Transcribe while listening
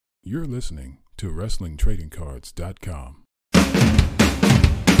You're listening to WrestlingTradingCards.com.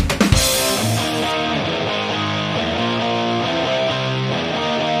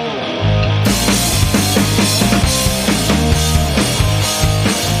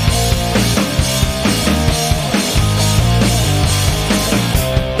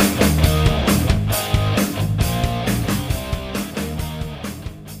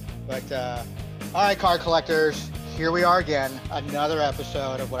 All right, card collectors, here we are again, another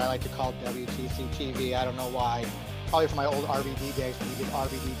episode of what I like to call WTCtv. I don't know why, probably from my old RVD days when we did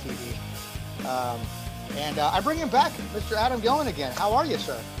RVD TV. And I bring him back, Mr. Adam Gellman again. How are you,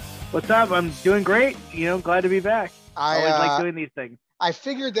 sir? What's up? I'm doing great. Glad to be back. I always like doing these things. I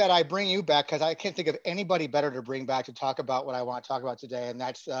figured that I bring you back because I can't think of anybody better to bring back to talk about what I want to talk about today, and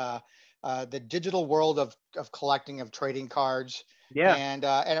that's the digital world of collecting, of trading cards. Yeah. And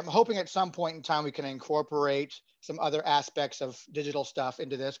I'm hoping at some point in time we can incorporate some other aspects of digital stuff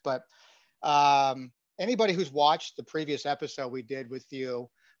into this. But anybody who's watched the previous episode we did with you,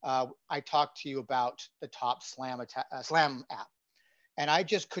 I talked to you about the Top Slam app. And I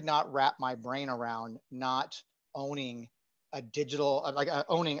just could not wrap my brain around not owning a digital,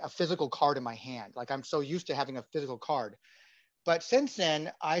 owning a physical card in my hand. Like, I'm so used to having a physical card. But since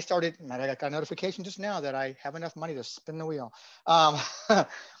then, I started, and I got a notification just now that I have enough money to spin the wheel.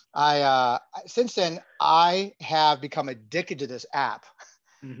 Since then, I have become addicted to this app.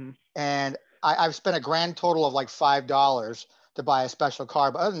 Mm-hmm. And I've spent a grand total of like $5 to buy a special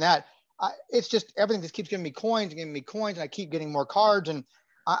card. But other than that, it's just everything just keeps giving me coins, and I keep getting more cards. And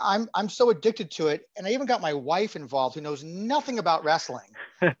I'm so addicted to it. And I even got my wife involved, who knows nothing about wrestling.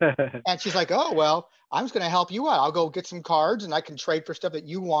 And she's like, oh, well, I'm just going to help you out. I'll go get some cards and I can trade for stuff that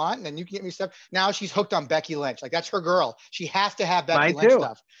you want. And then you can get me stuff. Now she's hooked on Becky Lynch. Like, that's her girl. She has to have Becky Lynch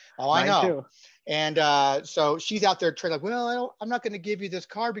stuff. Oh, I know. Too. And so she's out there trading like, well, I'm not going to give you this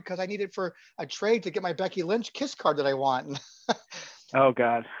card because I need it for a trade to get my Becky Lynch kiss card that I want. Oh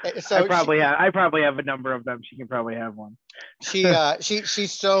God. So I probably have a number of them. She can probably have one.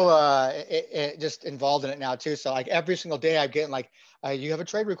 She's so just involved in it now too. So like every single day I'm getting like, you have a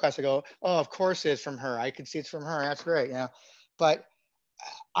trade request. I go, oh, of course it's from her. I can see it's from her. That's great. You know, but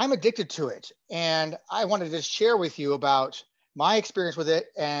I'm addicted to it. And I wanted to just share with you about my experience with it.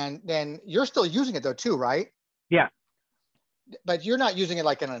 And then you're still using it though too, right? Yeah. But you're not using it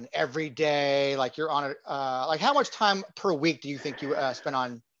like in an everyday, like you're on it. Like how much time per week do you think you spend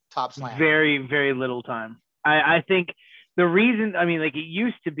on Top Slam? Very, very little time. I think the reason, like it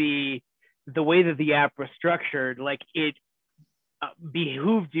used to be the way that the app was structured, like it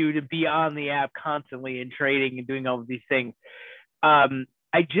behooved you to be on the app constantly and trading and doing all of these things. I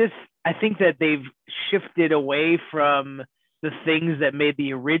think that they've shifted away from the things that made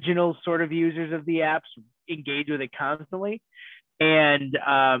the original sort of users of the apps engage with it constantly. And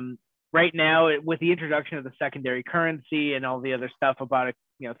right now, with the introduction of the secondary currency and all the other stuff about it,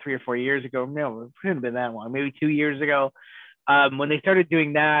 3 or 4 years ago, no, it couldn't have been that long, maybe 2 years ago, when they started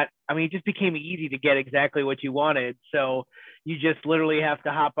doing that, it just became easy to get exactly what you wanted. So you just literally have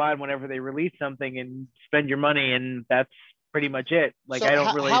to hop on whenever they release something and spend your money, and that's pretty much it. Like, so I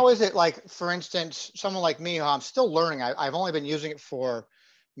don't really. How is it, like, for instance, someone like me, I'm still learning. I've only been using it for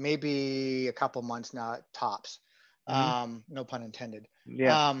maybe a couple months now, tops. Mm-hmm. No pun intended.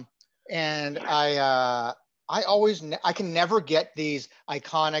 Yeah. And I can never get these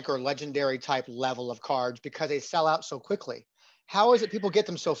iconic or legendary type level of cards because they sell out so quickly. How is it people get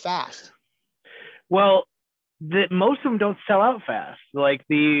them so fast? Well, most of them don't sell out fast. Like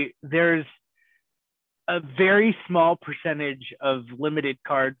there's a very small percentage of limited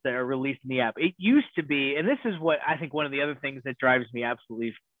cards that are released in the app. It used to be, and this is what I think one of the other things that drives me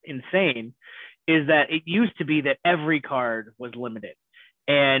absolutely insane, is that it used to be that every card was limited.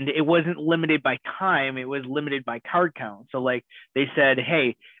 And it wasn't limited by time, it was limited by card count. So like they said,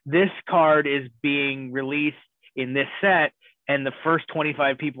 hey, this card is being released in this set, and the first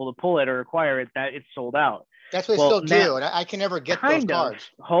 25 people to pull it or acquire it, that it's sold out. That's what they still do, and I can never get those cards.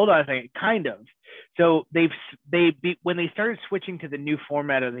 Hold on a second, kind of. So when they started switching to the new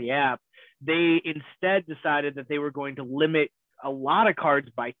format of the app, they instead decided that they were going to limit a lot of cards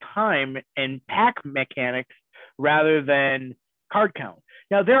by time and pack mechanics rather than card count.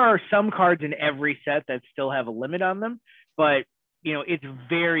 Now, there are some cards in every set that still have a limit on them, but it's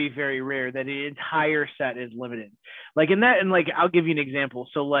very, very rare that an entire set is limited. Like in that, and like, I'll give you an example.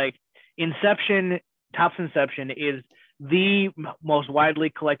 So like Topps Inception is the most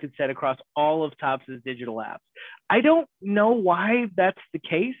widely collected set across all of Topps' digital apps. I don't know why that's the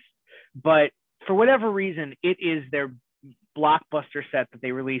case, but for whatever reason, it is their blockbuster set that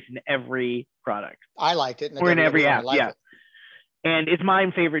they release in every product. I liked it. Or in every app, yeah. and it's my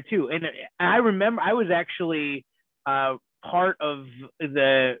favorite too. And I remember I was actually part of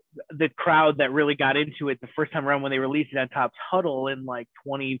the crowd that really got into it the first time around when they released it on Topps Huddle in like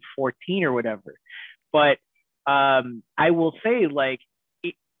 2014 or whatever. But I will say, like,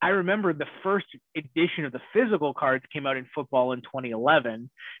 I remember the first edition of the physical cards came out in football in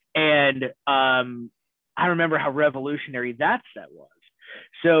 2011, and I remember how revolutionary that set was.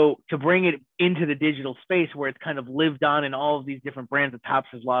 So to bring it into the digital space where it's kind of lived on in all of these different brands that Topps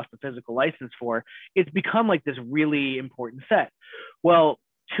has lost the physical license for, it's become like this really important set. Well,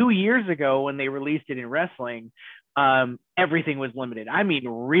 2 years ago when they released it in wrestling, everything was limited. I mean,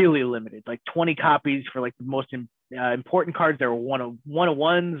 really limited, like 20 copies for like the most important cards. There were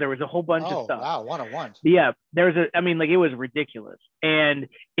one-of-ones. There was a whole bunch of stuff. Wow, one-of-ones. Yeah, it was ridiculous. And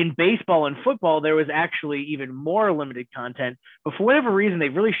in baseball and football, there was actually even more limited content. But for whatever reason, they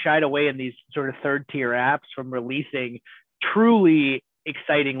really shied away in these sort of third-tier apps from releasing truly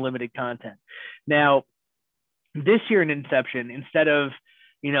exciting limited content. Now, this year in Inception, instead of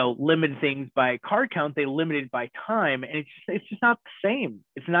limit things by card count, they limited by time, and it's just not the same.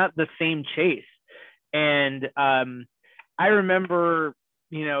 It's not the same chase. And I remember,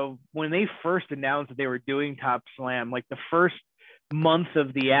 when they first announced that they were doing Top Slam, like the first months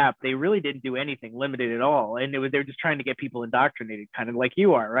of the app, they really didn't do anything limited at all, and they're just trying to get people indoctrinated, kind of like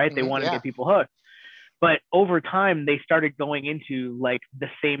you are, right? They want to get people hooked. But over time, they started going into like the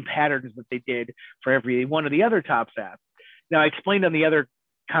same patterns that they did for every one of the other Topps apps. Now, I explained on the other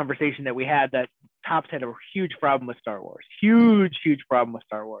conversation that we had that Topps had a huge problem with Star Wars. Huge problem with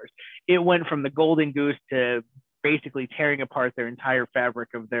Star Wars. It went from the golden goose to basically tearing apart their entire fabric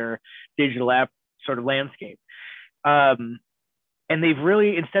of their digital app sort of landscape. And they've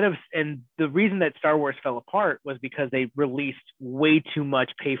really, and the reason that Star Wars fell apart was because they released way too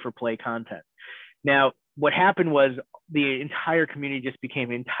much pay-for-play content. Now, what happened was the entire community just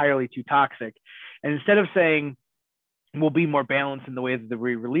became entirely too toxic. And instead of saying, we'll be more balanced in the way that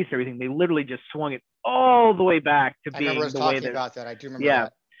we release everything, they literally just swung it all the way back to being the way that. About that. I do remember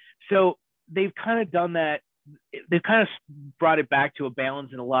that. So they've kind of done that. They've kind of brought it back to a balance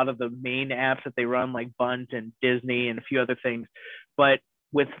in a lot of the main apps that they run, like Bunt and Disney and a few other things. But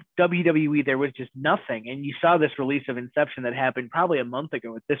with WWE, there was just nothing. And you saw this release of Inception that happened probably a month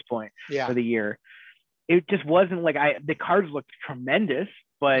ago at this point for the year. It just wasn't like the cards looked tremendous,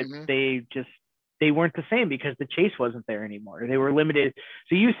 but they weren't the same because the chase wasn't there anymore. They were limited.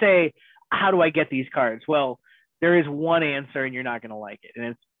 So you say, how do I get these cards? Well, there is one answer and you're not going to like it. And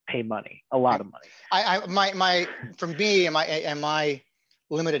it's pay money, a lot of money. From me and my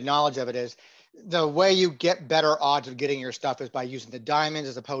limited knowledge of it is the way you get better odds of getting your stuff is by using the diamonds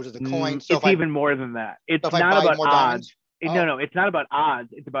as opposed to the coins. So it's even more than that. It's not about odds. No, it's not about odds.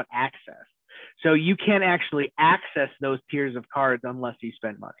 It's about access. So you can't actually access those tiers of cards unless you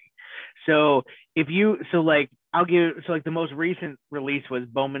spend money. So like the most recent release was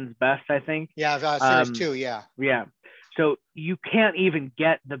Bowman's Best, I think. Yeah, Series 2, yeah. Yeah. So you can't even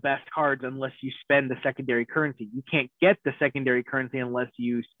get the best cards unless you spend the secondary currency. You can't get the secondary currency unless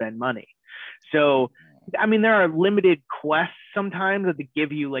you spend money. So, I mean, there are limited quests sometimes that they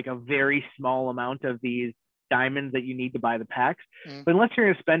give you like a very small amount of these diamonds that you need to buy the packs. But unless you're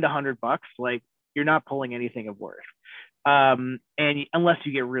going to spend $100, like you're not pulling anything of worth. And unless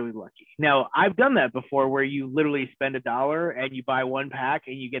you get really lucky. Now, I've done that before where you literally spend $1 and you buy one pack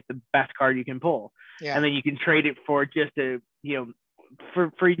and you get the best card you can pull. Yeah. And then you can trade it for just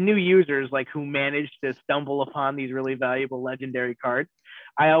for new users like who manage to stumble upon these really valuable legendary cards.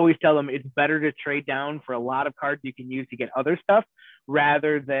 I always tell them it's better to trade down for a lot of cards you can use to get other stuff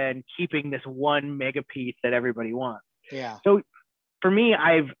rather than keeping this one mega piece that everybody wants. Yeah. So for me,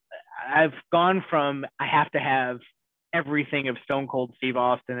 I've gone from I have to have everything of Stone Cold Steve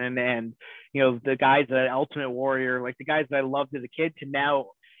Austin and the guys that Ultimate Warrior, like the guys that I loved as a kid, to now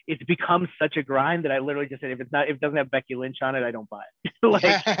it's become such a grind that I literally just said if it doesn't have Becky Lynch on it, I don't buy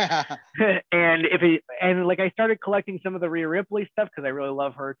it. and like I started collecting some of the Rhea Ripley stuff because I really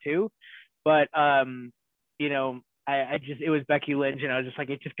love her too, but it was Becky Lynch and I was just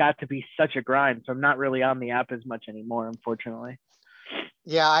like it just got to be such a grind, so I'm not really on the app as much anymore, unfortunately.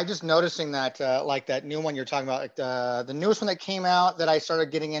 Yeah, I'm just noticing that like that new one you're talking about, like the newest one that came out that I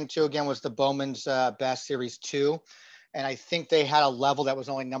started getting into again was the Bowman's Best Series 2. And I think they had a level that was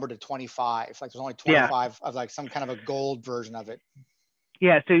only numbered to 25. Like there's only 25 of like some kind of a gold version of it.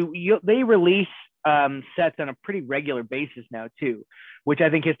 Yeah, so they release sets on a pretty regular basis now too, which I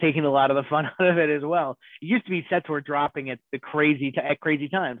think has taken a lot of the fun out of it as well. It used to be sets were dropping at crazy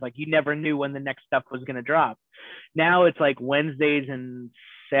times. Like you never knew when the next stuff was going to drop. Now it's like Wednesdays and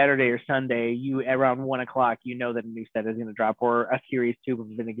Saturday or Sunday, you around 1 o'clock, you know that a new set is going to drop, or a series 2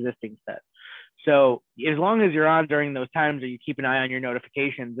 of an existing set. So as long as you're on during those times, or you keep an eye on your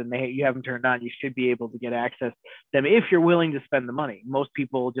notifications and you have them turned on, you should be able to get access to them if you're willing to spend the money. Most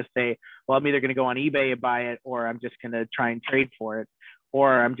people just say, well, I'm either going to go on eBay and buy it, or I'm just going to try and trade for it,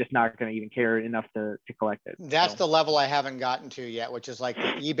 or I'm just not going to even care enough to collect it. That's the level I haven't gotten to yet, which is like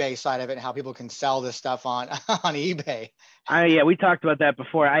the eBay side of it and how people can sell this stuff on eBay. Yeah, we talked about that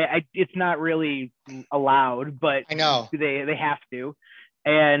before. It's not really allowed, but I know they have to.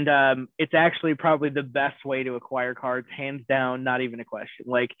 And it's actually probably the best way to acquire cards, hands down, not even a question.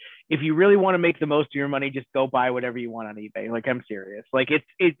 Like, if you really want to make the most of your money, just go buy whatever you want on eBay. Like, I'm serious. Like,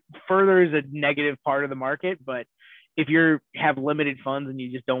 it furthers a negative part of the market, but if you have limited funds and you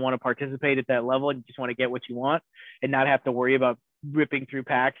just don't want to participate at that level and you just want to get what you want and not have to worry about ripping through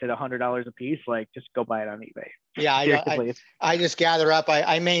packs at $100 a piece, like, just go buy it on eBay. Yeah, I just gather up.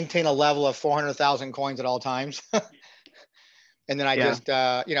 I maintain a level of 400,000 coins at all times. And then I just,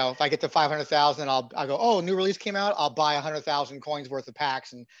 if I get to 500,000, I'll go, oh, new release came out. I'll buy 100,000 coins worth of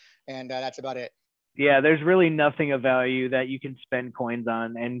packs. And that's about it. Yeah, there's really nothing of value that you can spend coins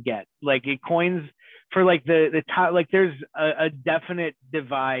on and get. Like, coins for like the top, like, there's a definite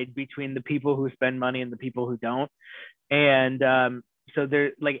divide between the people who spend money and the people who don't. And so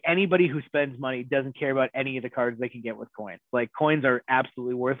there, like, anybody who spends money doesn't care about any of the cards they can get with coins. Like, coins are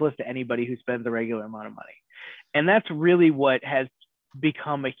absolutely worthless to anybody who spends a regular amount of money. And that's really what has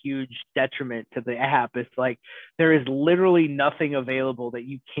become a huge detriment to the app. It's like, there is literally nothing available that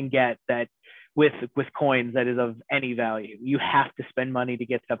you can get that with coins that is of any value. You have to spend money to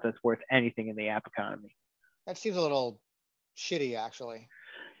get stuff that's worth anything in the app economy. That seems a little shitty, actually.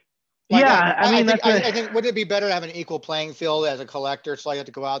 Like, yeah, I think wouldn't it be better to have an equal playing field as a collector, so you have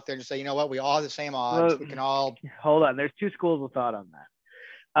to go out there and say, you know what, we all have the same odds. We can all hold on. There's two schools of thought on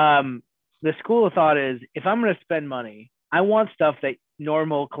that. The school of thought is, if I'm going to spend money, I want stuff that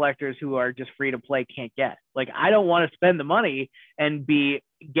normal collectors who are just free to play can't get. Like, I don't want to spend the money and be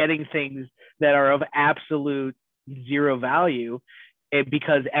getting things that are of absolute zero value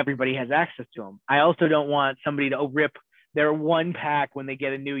because everybody has access to them. I also don't want somebody to rip their one pack when they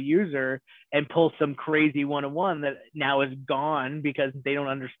get a new user and pull some crazy one-on-one that now is gone because they don't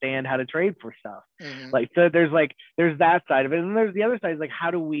understand how to trade for stuff. Mm-hmm. Like, so there's that side of it. And there's the other side, is like, how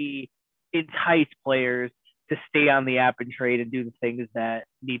do we entice players to stay on the app and trade and do the things that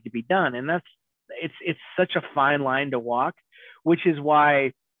need to be done? And it's such a fine line to walk, which is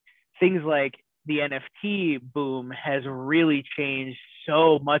why things like the NFT boom has really changed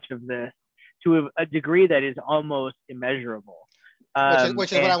so much of this to a degree that is almost immeasurable.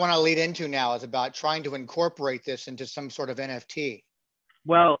 Which is what I want to lead into now, is about trying to incorporate this into some sort of NFT.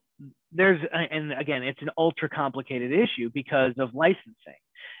 Well, and again, it's an ultra complicated issue because of licensing.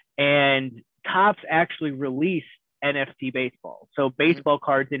 And Topps actually released NFT baseball. So baseball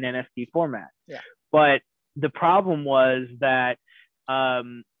cards in NFT format. Yeah. But the problem was that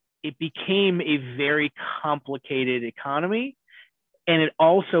it became a very complicated economy. And it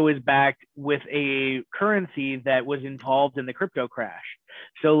also is backed with a currency that was involved in the crypto crash.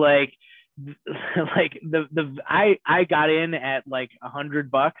 So like I got in at like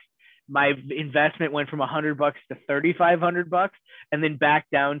 $100. My investment went from $100 to $3,500, and then back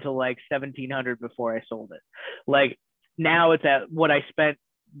down to like $1,700 before I sold it. Like, now it's at what I spent.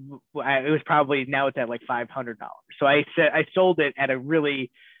 Now it's at like $500. So I sold it at a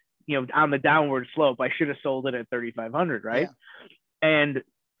really, on the downward slope. I should have sold it at $3,500, right? Yeah. And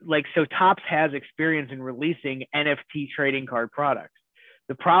like, so Topps has experience in releasing NFT trading card products.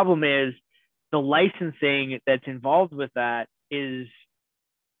 The problem is the licensing that's involved with that is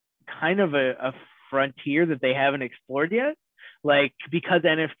kind of a frontier that they haven't explored yet. Like, because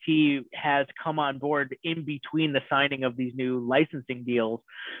NFT has come on board in between the signing of these new licensing deals,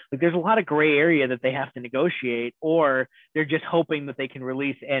 like, there's a lot of gray area that they have to negotiate, or they're just hoping that they can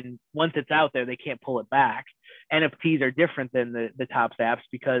release, and once it's out there, they can't pull it back. NFTs are different than the Topps apps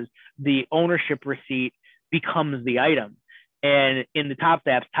because the ownership receipt becomes the item. And in the Topps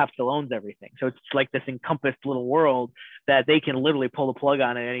apps, Topps still owns everything. So it's like this encompassed little world that they can literally pull the plug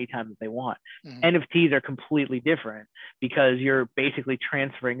on at any time that they want. Mm-hmm. NFTs are completely different because you're basically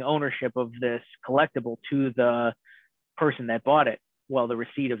transferring ownership of this collectible to the person that bought it. Well, the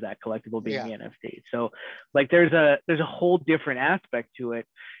receipt of that collectible being the NFT. So like, there's a whole different aspect to it.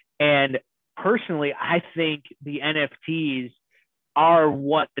 And personally, I think the NFTs are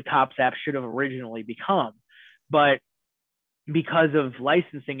what the Topps app should have originally become. But because of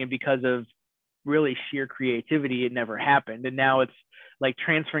licensing and because of really sheer creativity, it never happened. And now it's like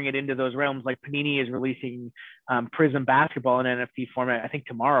transferring it into those realms. Like Panini is releasing Prism basketball in NFT format, I think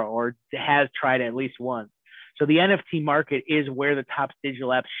tomorrow, or has tried at least once. So the NFT market is where the top digital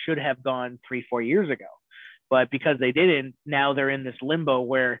apps should have gone 3-4 years ago. But because they didn't, now they're in this limbo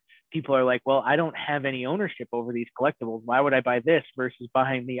where people are like, well, I don't have any ownership over these collectibles. Why would I buy this versus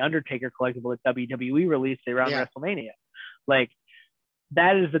buying the Undertaker collectible that WWE released around WrestleMania? Like,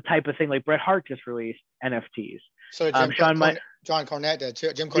 that is the type of thing. Like Bret Hart just released NFTs. So John Cornette did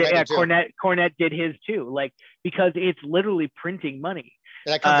too. Jim Cornette did too. Cornette did his too. Like, because it's literally printing money.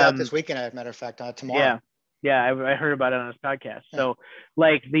 That comes out this weekend, as a matter of fact, tomorrow. Yeah, I heard about it on his podcast. Yeah. So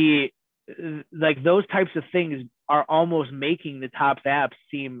like those types of things are almost making the top apps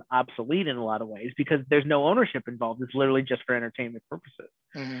seem obsolete in a lot of ways because there's no ownership involved. It's literally just for entertainment purposes.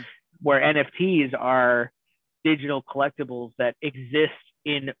 Mm-hmm. Where NFTs are digital collectibles that exist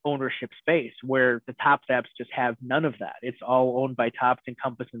in ownership space, where the Topps apps just have none of that. It's all owned by Topps,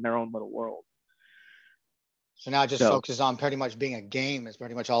 encompassed in their own little world. So now it just focuses on pretty much being a game is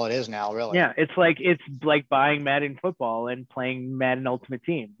pretty much all it is now, really. Yeah, it's like buying Madden football and playing Madden Ultimate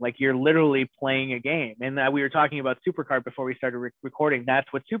Team. Like you're literally playing a game. And we were talking about Supercard before we started recording. That's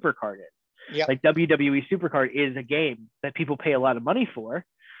what Supercard is. Yep. Like WWE Supercard is a game that people pay a lot of money for,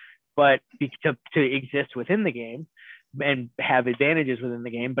 but to exist within the game and have advantages within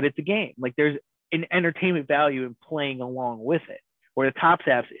the game, but it's a game. Like there's an entertainment value in playing along with it, where the Topps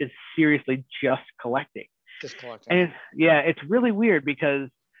apps is seriously just collecting. And it's really weird because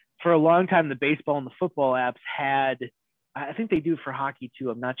for a long time, the baseball and the football apps had, I think they do for hockey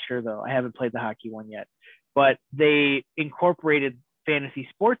too. I'm not sure though. I haven't played the hockey one yet, but they incorporated fantasy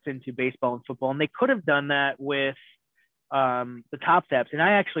sports into baseball and football. And they could have done that with the Topps apps. And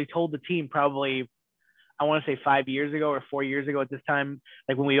I actually told the team probably, I want to say 5 years ago or 4 years ago at this time,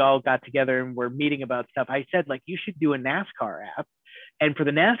 like when we all got together and were meeting about stuff, I said like, you should do a NASCAR app. And for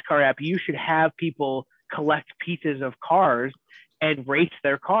the NASCAR app, you should have people collect pieces of cars and race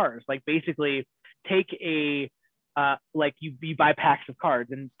their cars. Like basically take like you buy packs of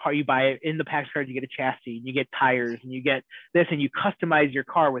cards and you buy it in the packs of cards, you get a chassis and you get tires and you get this and you customize your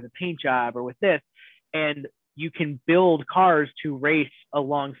car with a paint job or with this. And you can build cars to race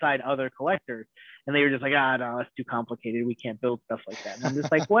alongside other collectors. And they were just like, no, that's too complicated. We can't build stuff like that. And I'm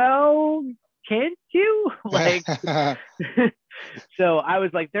just like, well, can't you? Like, so I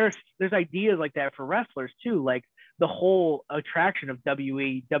was like, there's ideas like that for wrestlers too. Like the whole attraction of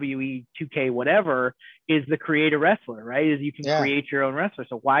WWE 2K, whatever, is the create a wrestler, right? Is you can create your own wrestler.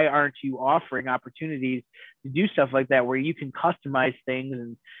 So why aren't you offering opportunities to do stuff like that where you can customize things?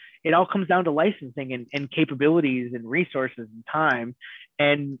 And it all comes down to licensing and capabilities and resources and time.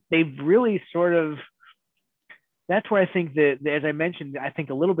 And they've really sort of, that's where I think that, as I mentioned, I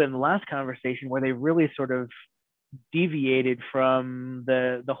think a little bit in the last conversation, where they really sort of deviated from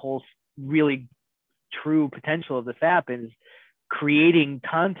the whole really true potential of this app is creating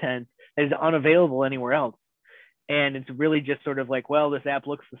content that is unavailable anywhere else. And it's really just sort of like, well, this app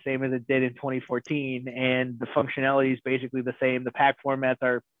looks the same as it did in 2014, and the functionality is basically the same. The pack formats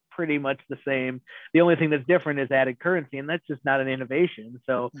are pretty much the same. The only thing that's different is added currency, and that's just not an innovation.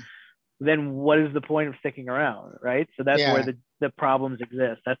 So then what is the point of sticking around, right? So that's where the problems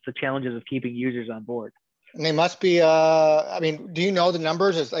exist. That's the challenges of keeping users on board. And they must be, I mean, do you know the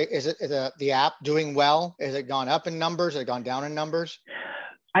numbers? Is the app doing well? Has it gone up in numbers? Has it gone down in numbers?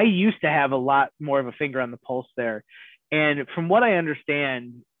 I used to have a lot more of a finger on the pulse there. And from what I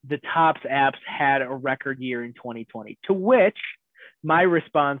understand, the Topps apps had a record year in 2020, to which my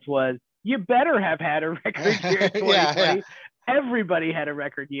response was, you better have had a record year in 2020. Everybody had a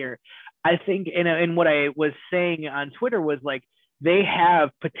record year. I think, and what I was saying on Twitter was like, they have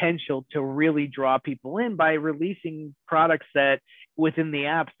potential to really draw people in by releasing products that within the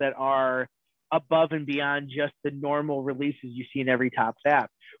apps that are above and beyond just the normal releases you see in every Topps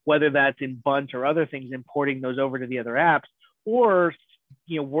app, whether that's in Bunt or other things, importing those over to the other apps, or,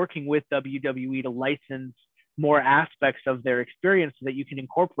 working with WWE to license more aspects of their experience so that you can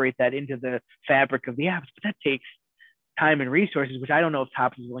incorporate that into the fabric of the apps. But that takes time and resources, which I don't know if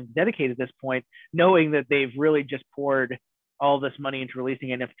Topps is willing to dedicate at this point, knowing that they've really just poured all this money into releasing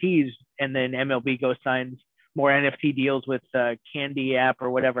NFTs, and then MLB goes signs more NFT deals with Candy app or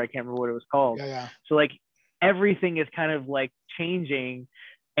whatever. I can't remember what it was called. So like everything is kind of like changing,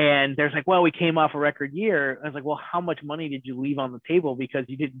 and there's like, well, we came off a record year. I was like, well, how much money did you leave on the table because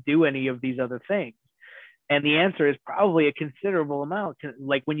you didn't do any of these other things? And the answer is probably a considerable amount.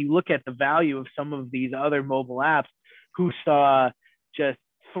 Like when you look at the value of some of these other mobile apps who saw just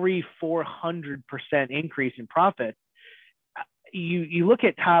 300-400% increase in profit, you look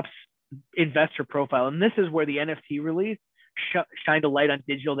at Topps investor profile, and this is where the NFT release shined a light on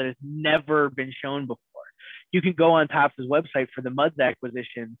digital that has never been shown before. You can go on Topps' website for the Muds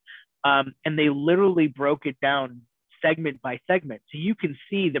acquisition, and they literally broke it down segment by segment. So you can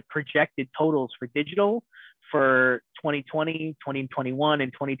see the projected totals for digital for 2020, 2021,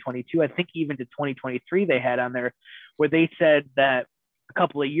 and 2022. I think even to 2023 they had on there, where they said that a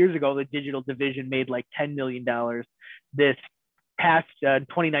couple of years ago the digital division made like $10 million. This past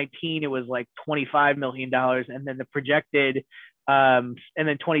 2019 it was like $25 million, and then the projected and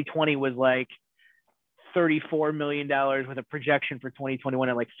then 2020 was like $34 million with a projection for 2021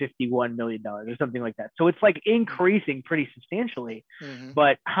 at like $51 million or something like that. So it's like increasing pretty substantially.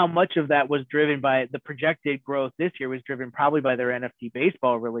 But how much of that was driven by the projected growth this year was driven probably by their NFT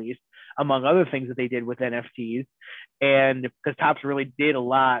baseball release, among other things that they did with NFTs. And because Topps really did a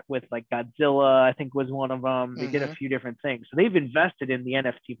lot with like Godzilla, I think was one of them. They did a few different things. So they've invested in the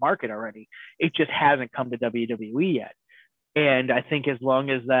NFT market already. It just hasn't come to WWE yet. And I think as long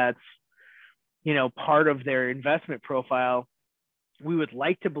as that's, you know, part of their investment profile, we would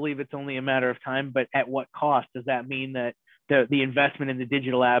like to believe it's only a matter of time, but at what cost? Does that mean that the investment in the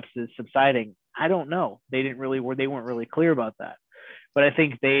digital apps is subsiding? I don't know. They weren't really clear about that. But I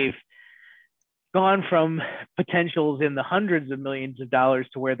think they've gone from potentials in the hundreds of millions of dollars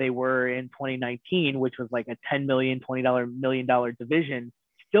to where they were in 2019, which was like a $10 million, $20 million division.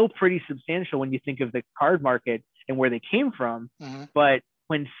 Still pretty substantial when you think of the card market and where they came from. But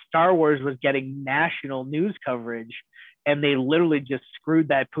when Star Wars was getting national news coverage and they literally just screwed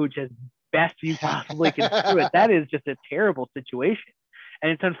that pooch as best you possibly can screw it, that is just a terrible situation.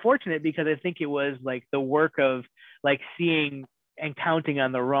 And it's unfortunate because I think it was like the work of like seeing and counting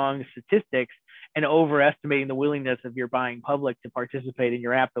on the wrong statistics and overestimating the willingness of your buying public to participate in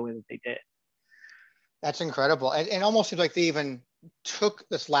your app the way that they did. That's incredible. And almost seems like they even took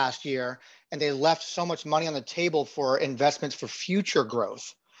this last year and they left so much money on the table for investments for future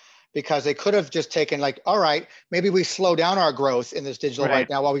growth, because they could have just taken like, all right, maybe we slow down our growth in this digital right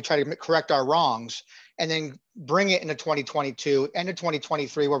now while we try to correct our wrongs, and then bring it into 2022 and to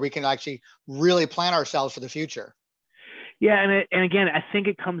 2023 where we can actually really plan ourselves for the future. Yeah. And again, I think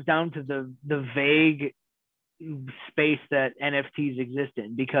it comes down to the vague space that NFTs exist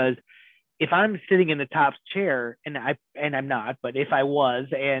in, because if I'm sitting in the Topps chair, and I'm not, but if I was,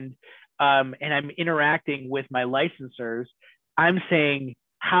 and I'm interacting with my licensors, I'm saying,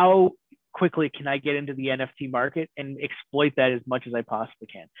 how quickly can I get into the NFT market and exploit that as much as I possibly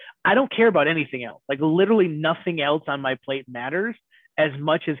can? I don't care about anything else. Like literally nothing else on my plate matters as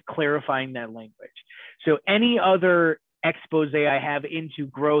much as clarifying that language. So any other expose I have into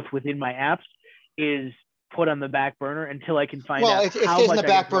growth within my apps is put on the back burner until I can find out. It stays in the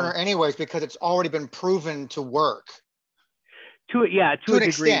back burner anyways, because it's already been proven to work. To an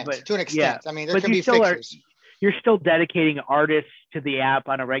extent. Yeah. I mean, there can be fixes. You're still dedicating artists to the app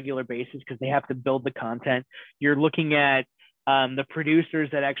on a regular basis because they have to build the content. You're looking at the producers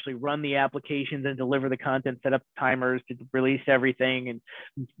that actually run the applications and deliver the content, set up timers to release everything, and,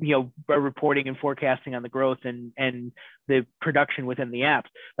 you know, reporting and forecasting on the growth and the production within the apps.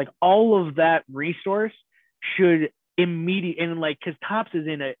 Like all of that resource should immediately, and like, because Topps is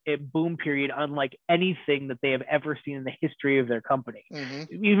in a boom period unlike anything that they have ever seen in the history of their company,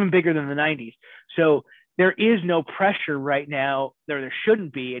 even bigger than the 90s. So there is no pressure right now. There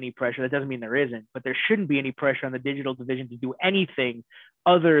shouldn't be any pressure. That doesn't mean there isn't, but there shouldn't be any pressure on the digital division to do anything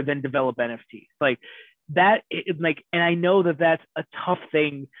other than develop NFTs. Like that, and I know that that's a tough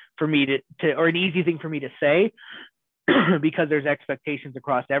thing for me to or an easy thing for me to say, because there's expectations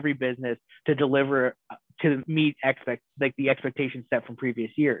across every business to deliver, to meet the expectations set from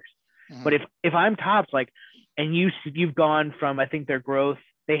previous years. But if I'm Topps, like, and you've gone from, I think their growth,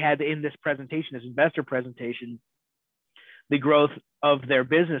 they had in this presentation, this investor presentation, the growth of their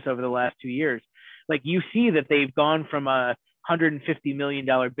business over the last 2 years. Like you see that they've gone from a $150 million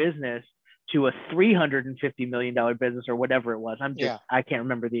business to a $350 million business, or whatever it was. I can't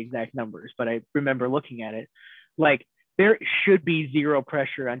remember the exact numbers, but I remember looking at it. Like there should be zero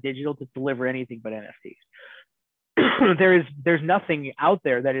pressure on digital to deliver anything but NFTs. There's nothing out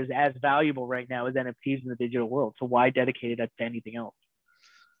there that is as valuable right now as NFTs in the digital world. So why dedicate it to anything else?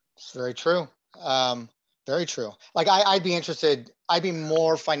 It's very true. Very true. Like I'd be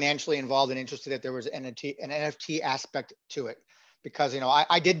more financially involved and interested if there was an NFT aspect to it, because, you know,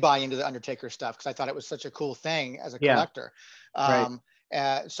 I did buy into the Undertaker stuff because I thought it was such a cool thing as a collector.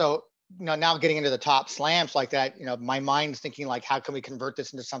 So, you know, now getting into the top slams like that, you know, my mind's thinking like, how can we convert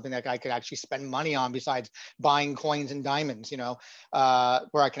this into something that I could actually spend money on besides buying coins and diamonds, you know,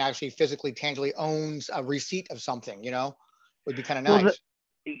 where I can actually physically, tangibly own a receipt of something, you know, would be kind of nice.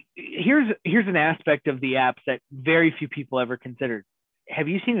 here's an aspect of the apps that very few people ever considered. Have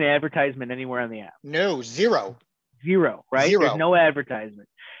you seen an advertisement anywhere on the app? No, zero. Zero, right? Zero. There's no advertisement.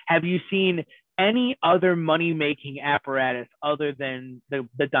 Have you seen any other money-making apparatus other than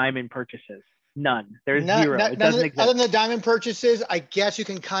the diamond purchases? None. There's zero. It doesn't exist. Other than the diamond purchases, I guess you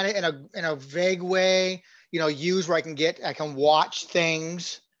can kind of in a vague way, use where I can watch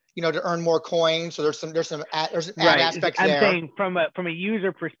things, to earn more coins. So there's an ad aspect there. I'm saying from a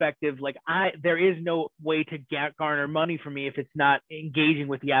user perspective, like there is no way to garner money for me if it's not engaging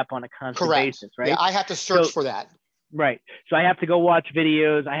with the app on a constant basis, right? Yeah, I have to search for that. Right. So I have to go watch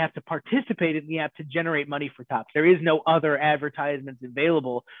videos. I have to participate in the app to generate money for Topps. There is no other advertisements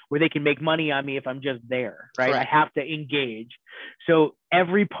available where they can make money on me if I'm just there, right? Correct. I have to engage. So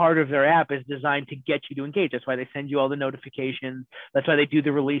every part of their app is designed to get you to engage. That's why they send you all the notifications. That's why they do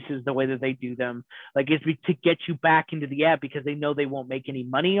the releases the way that they do them. Like, it's to get you back into the app because they know they won't make any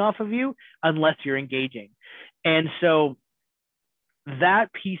money off of you unless you're engaging. And so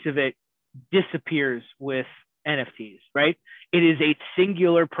that piece of it disappears with NFTs, right? It is a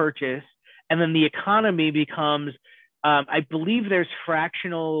singular purchase, and then the economy becomes, I believe there's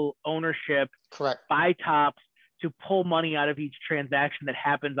fractional ownership by Topps to pull money out of each transaction that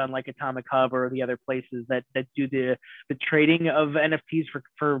happens on like Atomic Hub or the other places that do the trading of NFTs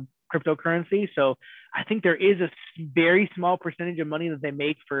for cryptocurrency. So I think there is a very small percentage of money that they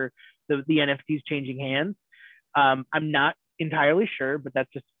make for the NFTs changing hands. I'm not entirely sure, but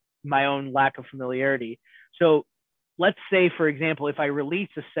that's just my own lack of familiarity. So let's say, for example, if I release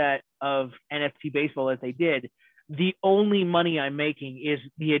a set of NFT baseball as they did, the only money I'm making is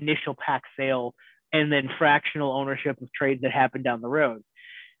the initial pack sale and then fractional ownership of trades that happen down the road.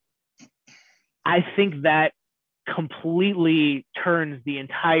 I think that completely turns the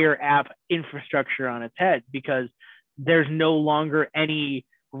entire app infrastructure on its head because there's no longer any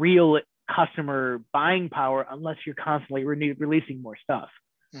real customer buying power unless you're constantly releasing more stuff.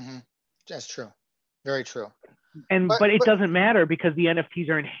 Mm-hmm. That's true. Very true. But it doesn't matter because the NFTs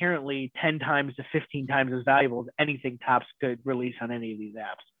are inherently 10 times to 15 times as valuable as anything Topps could release on any of these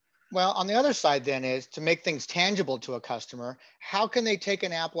apps. Well, on the other side then is to make things tangible to a customer. How can they take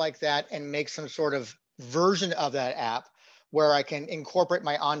an app like that and make some sort of version of that app where I can incorporate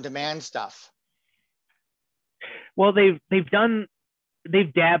my on-demand stuff? Well, they've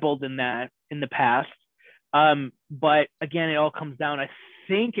dabbled in that in the past. But again, it all comes down, I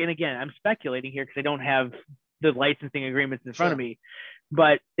think, and again, I'm speculating here because I don't have the licensing agreements in front of me,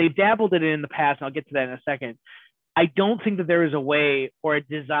 but they've dabbled in it in the past, and I'll get to that in a second. I don't think that there is a way or a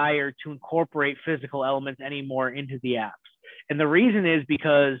desire to incorporate physical elements anymore into the apps. And the reason is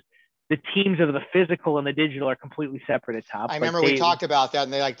because the teams of the physical and the digital are completely separate at Topps. I remember we talked about that,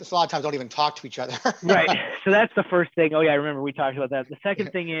 and they a lot of times don't even talk to each other. Right. So that's the first thing. Oh yeah, I remember we talked about that. The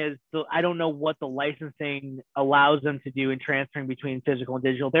second thing is I don't know what the licensing allows them to do in transferring between physical and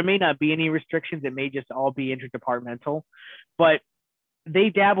digital. There may not be any restrictions. It may just all be interdepartmental, but they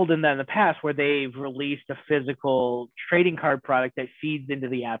dabbled in that in the past where they've released a physical trading card product that feeds into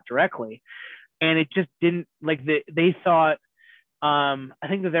the app directly. And it just didn't they thought, I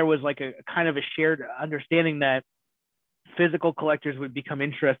think that there was like a kind of a shared understanding that physical collectors would become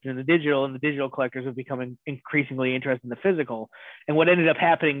interested in the digital and the digital collectors would become increasingly interested in the physical. And what ended up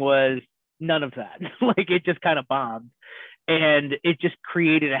happening was none of that. It just kind of bombed. And it just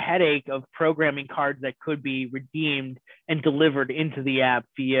created a headache of programming cards that could be redeemed and delivered into the app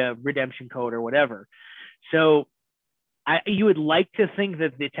via redemption code or whatever. So you would like to think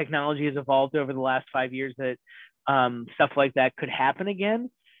that the technology has evolved over the last 5 years that stuff like that could happen again,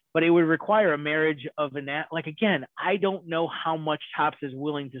 but it would require a marriage of an app. Again, I don't know how much Topps is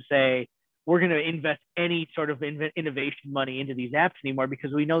willing to say, we're going to invest any sort of innovation money into these apps anymore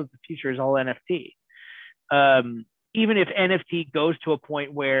because we know that the future is all NFT. Even if NFT goes to a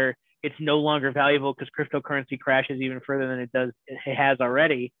point where it's no longer valuable because cryptocurrency crashes even further than it has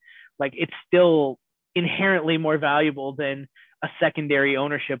already, it's still inherently more valuable than a secondary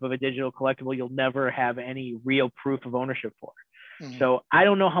ownership of a digital collectible you'll never have any real proof of ownership for. Mm-hmm. So I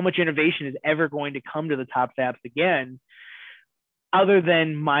don't know how much innovation is ever going to come to the Topps apps again, other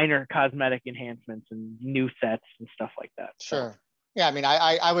than minor cosmetic enhancements and new sets and stuff like that. Sure. Yeah. I mean,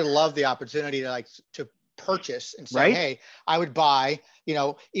 I would love the opportunity to purchase and say, hey, I would buy,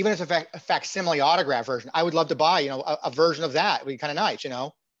 even if it's a facsimile autograph version, I would love to buy, a version of that. It would be kind of nice,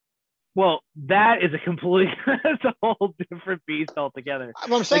 Well, that is that's a whole different beast altogether.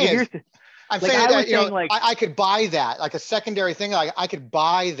 What I'm saying I could buy that, like a secondary thing. I could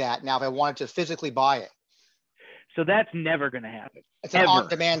buy that now if I wanted to physically buy it. So that's never going to happen. It's an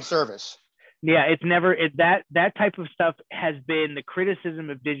on-demand service. Yeah, it's never that type of stuff has been the criticism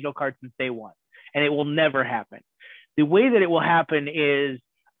of digital cards since day one, and it will never happen. The way that it will happen is,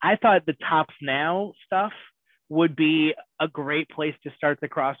 I thought the Topps Now stuff would be a great place to start the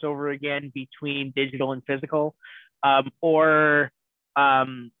crossover again between digital and physical, or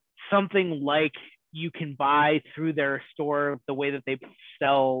something like you can buy through their store the way that they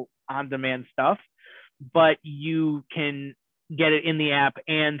sell on-demand stuff, but you can get it in the app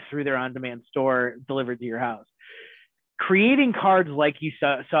and through their on-demand store delivered to your house. Creating cards like you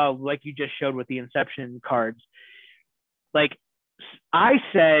saw like you just showed with the Inception cards, like I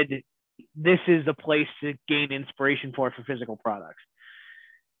said, this is a place to gain inspiration for physical products.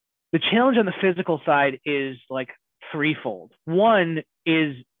 The challenge on the physical side is like threefold. One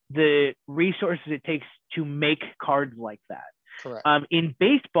is the resources it takes to make cards like that. Correct. In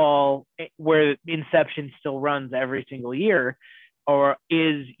baseball, where Inception still runs every single year,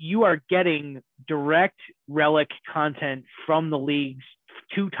 you are getting direct relic content from the leagues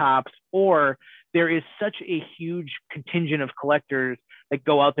to Topps, or there is such a huge contingent of collectors that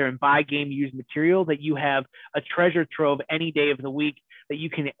go out there and buy game used material that you have a treasure trove any day of the week that you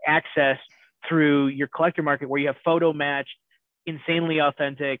can access through your collector market, where you have photo matched, insanely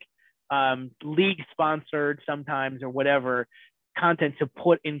authentic, league sponsored sometimes or whatever content to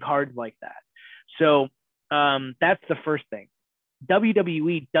put in cards like that. So that's the first thing.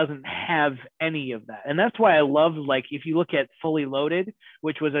 WWE doesn't have any of that. And that's why I love, like, if you look at Fully Loaded,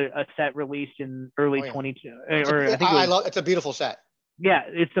 which was a set released in early 22, or I think it's a beautiful set. Yeah,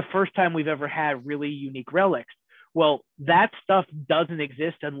 it's the first time we've ever had really unique relics. Well, that stuff doesn't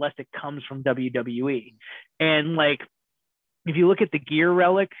exist unless it comes from WWE. And like, if you look at the gear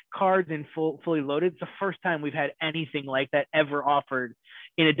relic cards in Fully Loaded, it's the first time we've had anything like that ever offered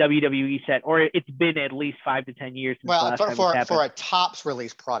in a WWE set, or it's been at least 5 to 10 years since the last time it's happened. For a Topps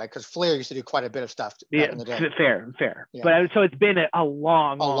release product, because Flair used to do quite a bit of stuff back in the day. Fair. Yeah. But so it's been a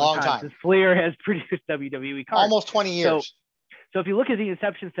long time since Flair has produced WWE cards. Almost 20 years. So if you look at the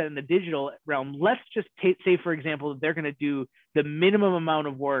Inception set in the digital realm, let's just say, for example, that they're going to do the minimum amount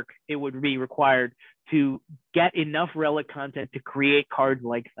of work it would be required to get enough relic content to create cards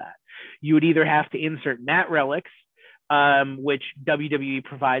like that. You would either have to insert Nat relics, which WWE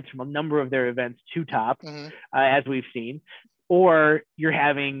provides from a number of their events to Topps, as we've seen, or you're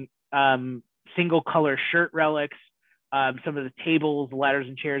having single color shirt relics, some of the tables, ladders,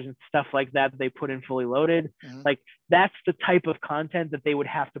 and chairs and stuff like that they put in Fully Loaded. Like, that's the type of content that they would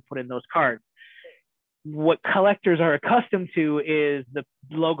have to put in those cards. What collectors are accustomed to is the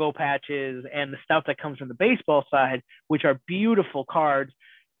logo patches and the stuff that comes from the baseball side, which are beautiful cards,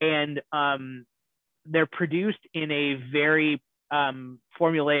 and they're produced in a very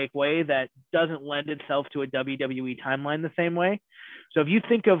formulaic way that doesn't lend itself to a WWE timeline the same way. So if you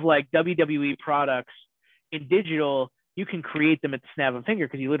think of like WWE products in digital, you can create them at the snap of a finger,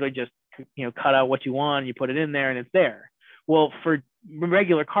 because you literally just cut out what you want, you put it in there, and it's there. Well, for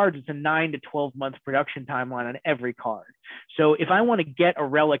regular cards, it's a 9 to 12 month production timeline on every card. So if I want to get a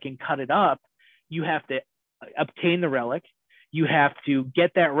relic and cut it up, you have to obtain the relic. You have to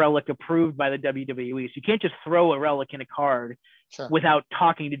get that relic approved by the WWE. So you can't just throw a relic in a card without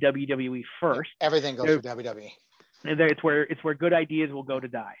talking to WWE first. Everything goes through WWE. It's where good ideas will go to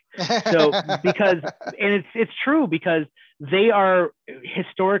die. So it's true, because they are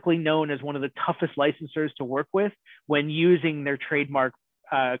historically known as one of the toughest licensors to work with when using their trademark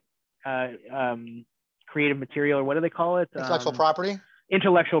creative material, or what do they call it? Intellectual property.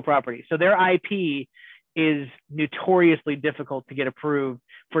 Intellectual property. So their IP is notoriously difficult to get approved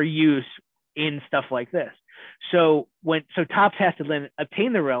for use in stuff like this. So Topps has to then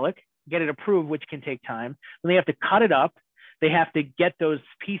obtain the relic, get it approved, which can take time. Then they have to cut it up. They have to get those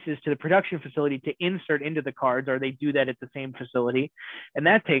pieces to the production facility to insert into the cards, or they do that at the same facility, and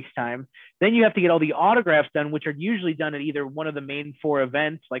that takes time. Then you have to get all the autographs done, which are usually done at either one of the main 4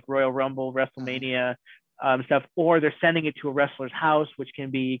 events, like Royal Rumble, WrestleMania, stuff, or they're sending it to a wrestler's house, which can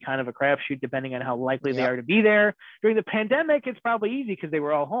be kind of a crapshoot depending on how likely they are to be there. During the pandemic, it's probably easy because they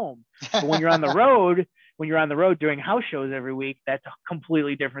were all home. But when you're on the road, doing house shows every week, that's a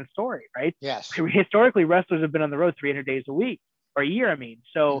completely different story, right? Yes. Historically, wrestlers have been on the road 300 days a week, or a year, I mean.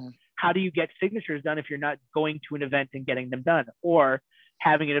 So how do you get signatures done if you're not going to an event and getting them done, or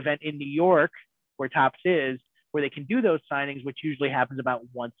having an event in New York where Topps is, where they can do those signings, which usually happens about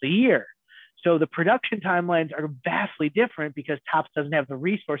once a year. So the production timelines are vastly different, because Topps doesn't have the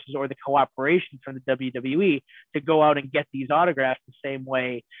resources or the cooperation from the WWE to go out and get these autographs the same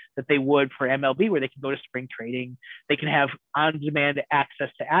way that they would for MLB, where they can go to spring training. They can have on-demand access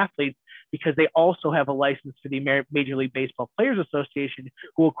to athletes. because they also have a license to the Major League Baseball Players Association,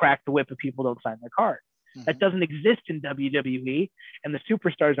 who will crack the whip if people don't sign their card. Mm-hmm. That doesn't exist in WWE, and the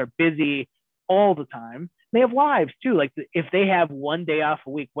superstars are busy all the time. They have lives too. Like if they have one day off a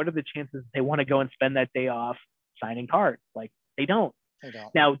week, what are the chances they want to go and spend that day off signing cards? Like they don't.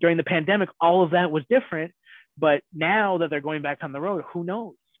 Now, during the pandemic, all of that was different, but now that they're going back on the road, who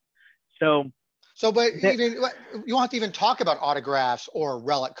knows? But even you don't have to even talk about autographs or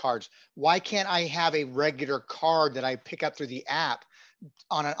relic cards. Why can't I have a regular card that I pick up through the app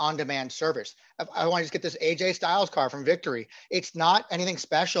on an on-demand service? I want to just get this AJ Styles card from Victory. It's not anything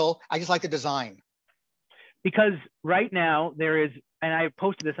special. I just like the design. Because right now there is, and I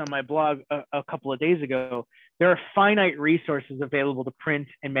posted this on my blog a couple of days ago, there are finite resources available to print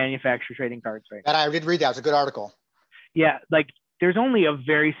and manufacture trading cards right now. And I did read that. It's a good article. Yeah, like there's only a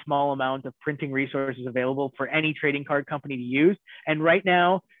very small amount of printing resources available for any trading card company to use. And right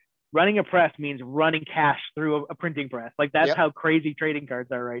now, running a press means running cash through a printing press. Like that's how crazy trading cards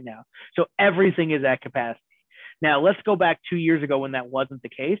are right now. So everything is at capacity. Now let's go back 2 years ago when that wasn't the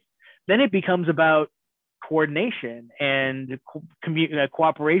case. Then it becomes about coordination and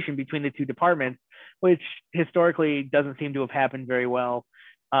cooperation between the two departments, which historically doesn't seem to have happened very well.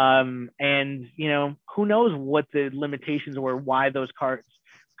 And, you know, who knows what the limitations were, why those cards,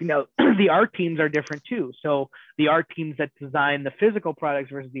 you know, the art teams are different too. So the art teams that design the physical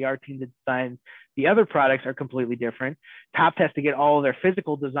products versus the art teams that design the other products are completely different. Topps has to get all of their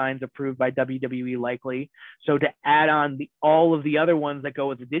physical designs approved by WWE likely. So to add on all of the other ones that go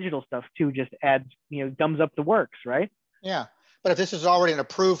with the digital stuff too, just adds, you know, gums up the works, right? Yeah. But if this is already an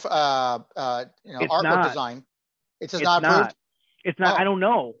approved, artwork design, it's just not approved. It's not. Oh. I don't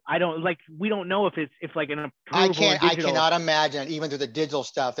know. We don't know if like an approval. I cannot imagine even through the digital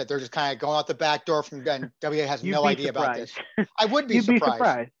stuff that they're just kind of going out the back door from WA has no idea about this. I would be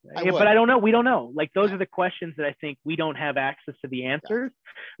surprised. But I don't know. We don't know. Like those are the questions that I think we don't have access to the answers.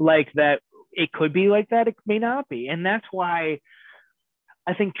 Yeah. Like that it could be like that. It may not be. And that's why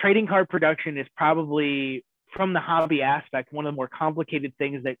I think trading card production is probably, from the hobby aspect, one of the more complicated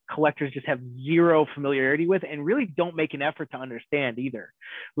things that collectors just have zero familiarity with and really don't make an effort to understand either.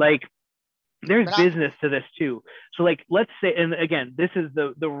 Like there's business to this too. So like, let's say, and again, this is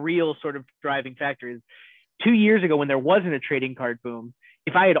the real sort of driving factor is 2 years ago when there wasn't a trading card boom,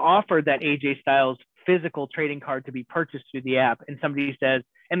 if I had offered that AJ Styles physical trading card to be purchased through the app and somebody says,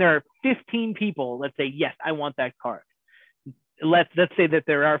 and there are 15 people, let's say, yes, I want that card. Let's say that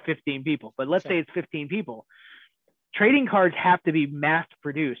there are 15 people, but let's say it's 15 people. Trading cards have to be mass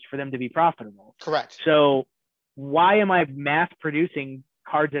produced for them to be profitable. Correct. So why am I mass producing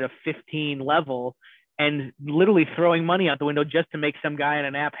cards at a 15 level and literally throwing money out the window just to make some guy in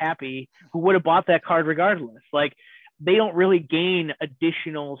an app happy who would have bought that card regardless? Like they don't really gain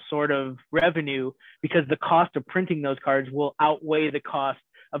additional sort of revenue because the cost of printing those cards will outweigh the cost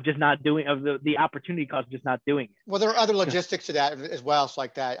of just not doing, of the opportunity cost of just not doing it. Well, there are other logistics to that as well. It's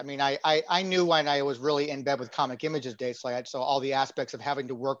like that. I mean, I knew when I was really in bed with Comic Images days, like so all the aspects of having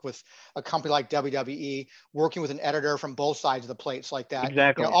to work with a company like WWE, working with an editor from both sides of the plates like that.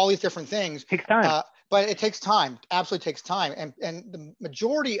 Exactly. You know, all these different things. Takes time. But it takes time, absolutely takes time. And the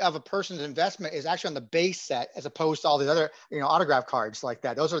majority of a person's investment is actually on the base set as opposed to all the other, you know, autograph cards like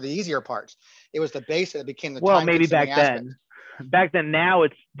that. Those are the easier parts. It was the base that became the well, maybe back then. Back then, now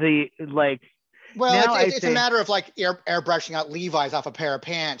it's the like. Well, it's a matter of like airbrushing out Levi's off a pair of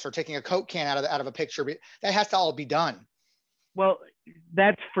pants or taking a Coke can out of a picture. That has to all be done. Well,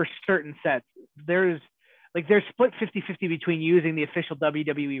 that's for certain sets. There's split 50-50 between using the official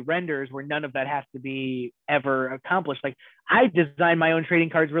WWE renders where none of that has to be ever accomplished. Like I design my own trading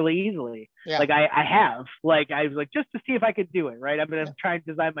cards really easily. Yeah. Like I have, like I was like, just to see if I could do it. Right. I'm going to try and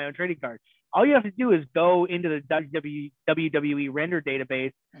design my own trading card. All you have to do is go into the WWE render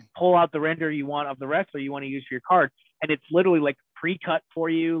database, pull out the render you want of the wrestler you want to use for your card. And it's literally like pre-cut for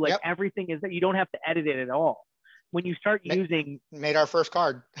you. Like everything is that you don't have to edit it at all. When you start using made our first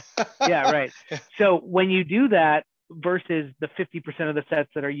card. Yeah, right. So when you do that versus the 50% of the sets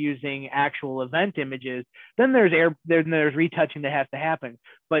that are using actual event images, then there's retouching that has to happen.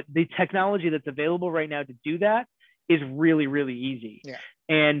 But the technology that's available right now to do that is really, really easy. Yeah.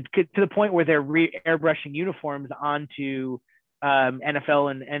 And to the point where they're airbrushing uniforms onto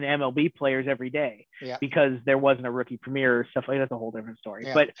NFL and MLB players every day because there wasn't a rookie premiere or stuff like that. That's a whole different story.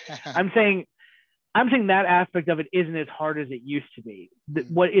 Yeah. But I'm saying that aspect of it isn't as hard as it used to be.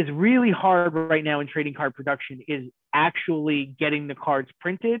 What is really hard right now in trading card production is actually getting the cards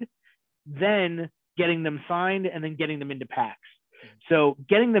printed, then getting them signed, and then getting them into packs. So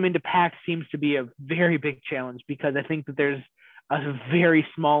getting them into packs seems to be a very big challenge because I think that there's a very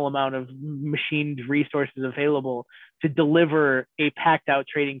small amount of machined resources available to deliver a packed out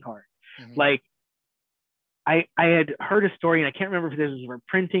trading card. Mm-hmm. Like I had heard a story, and I can't remember if this was for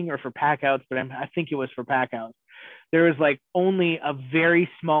printing or for pack outs, but I think it was for pack outs. There was like only a very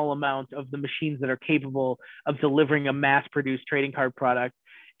small amount of the machines that are capable of delivering a mass produced trading card product.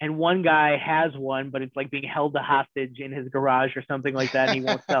 And one guy has one, but it's like being held hostage in his garage or something like that, and he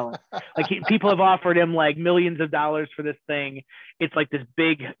won't sell it. Like people have offered him like millions of dollars for this thing. It's like this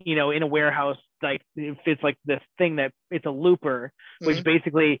big, you know, in a warehouse, like it's like this thing that it's a looper, which mm-hmm.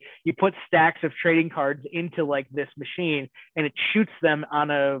 basically you put stacks of trading cards into like this machine, and it shoots them on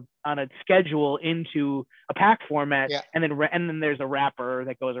a schedule into a pack format, yeah. and then there's a wrapper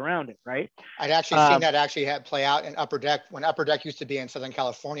that goes around it, right? I'd actually seen that actually had play out in Upper Deck when Upper Deck used to be in Southern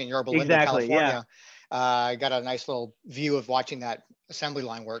California, in Yorba Linda, exactly, California. Yeah. I got a nice little view of watching that assembly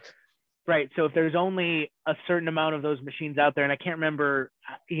line work. Right. So if there's only a certain amount of those machines out there, and I can't remember,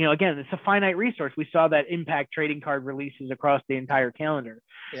 you know, again, it's a finite resource. We saw that impact trading card releases across the entire calendar.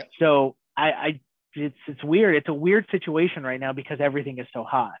 Yeah. So it's weird. It's a weird situation right now because everything is so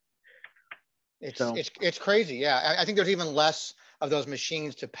hot. It's crazy. Yeah. I think there's even less of those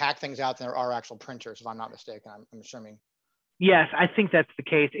machines to pack things out than there are actual printers, if I'm not mistaken. I'm assuming. Yes, I think that's the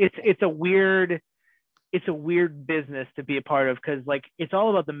case. It's a weird business to be a part of, because like it's all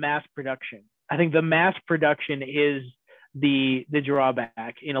about the mass production. I think the mass production is the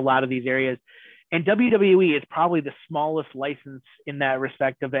drawback in a lot of these areas. And WWE is probably the smallest license in that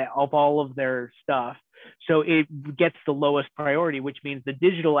respect of all of their stuff. So it gets the lowest priority, which means the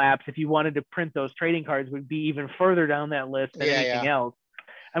digital apps, if you wanted to print those trading cards, would be even further down that list than anything else.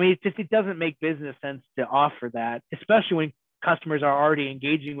 I mean, it doesn't make business sense to offer that, especially when customers are already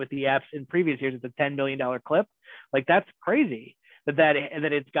engaging with the apps in previous years at the $10 million clip. Like that's crazy that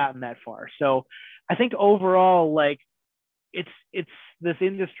it's gotten that far. So I think overall, like it's this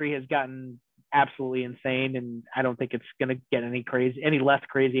industry has gotten absolutely insane, and I don't think it's going to get any less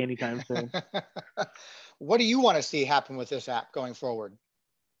crazy anytime soon. What do you want to see happen with this app going forward?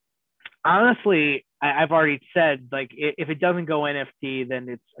 Honestly, I've already said, like, if it doesn't go NFT, then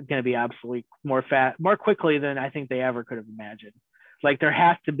it's going to be obsolete more quickly than I think they ever could have imagined. Like there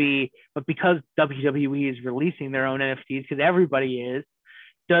has to be, but because WWE is releasing their own NFTs, because everybody is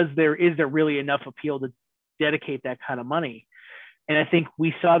there really enough appeal to dedicate that kind of money? And I think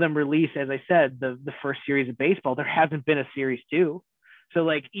we saw them release, as I said, the first series of baseball. There hasn't been a series 2. So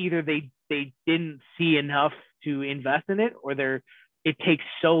like either they didn't see enough to invest in it, or it takes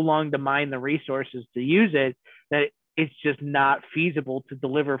so long to mine the resources to use it that it's just not feasible to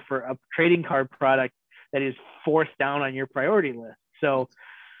deliver for a trading card product that is forced down on your priority list. So,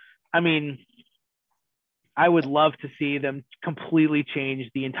 I mean, I would love to see them completely change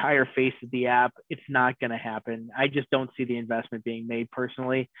the entire face of the app. It's not going to happen. I just don't see the investment being made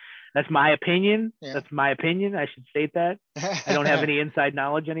personally. That's my opinion. Yeah. That's my opinion. I should state that. I don't have any inside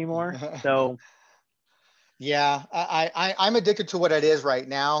knowledge anymore. So yeah, I'm addicted to what it is right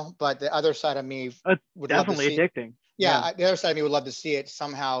now, but the other side of me would definitely love to see, addicting. Yeah, the other side of me would love to see it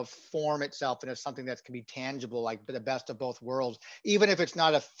somehow form itself into something that can be tangible, like the best of both worlds, even if it's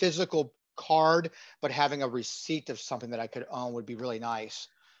not a physical card, but having a receipt of something that I could own would be really nice.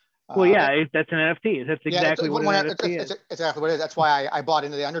 Well, yeah, that's an NFT. That's exactly what an NFT is. It's exactly what it is. That's why I bought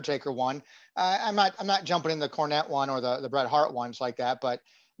into the Undertaker one. I'm not jumping in the Cornette one or the Bret Hart ones like that. But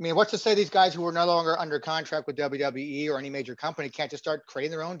I mean, what's to say these guys who are no longer under contract with WWE or any major company can't just start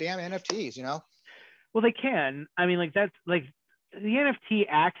creating their own damn NFTs? You know? Well, they can. I mean, like that's like the NFT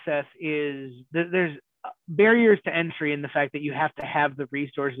access is there's barriers to entry in the fact that you have to have the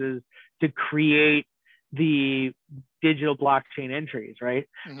resources to create the digital blockchain entries, right?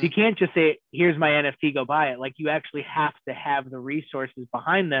 Mm-hmm. So you can't just say, here's my NFT, go buy it. Like you actually have to have the resources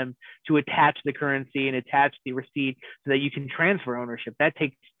behind them to attach the currency and attach the receipt so that you can transfer ownership. That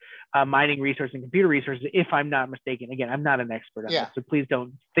takes mining resources and computer resources, if I'm not mistaken. Again, I'm not an expert on it, so please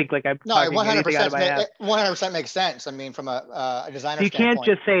don't think like I'm talking anything out of my ass. 100% makes sense. I mean, from a designer so you standpoint. Can't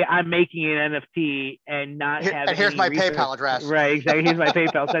just say I'm making an NFT and not have. And here's my PayPal address. Right, exactly. Here's my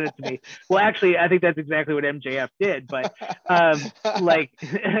PayPal. Send it to me. Well, actually, I think that's exactly what MJF did. But like,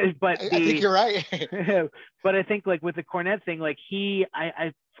 but I think you're right. But I think like with the Cornette thing, like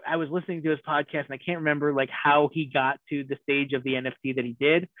I was listening to his podcast and I can't remember like how he got to the stage of the NFT that he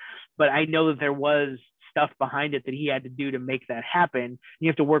did, but I know that there was stuff behind it that he had to do to make that happen. You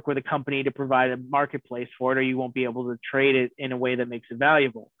have to work with a company to provide a marketplace for it, or you won't be able to trade it in a way that makes it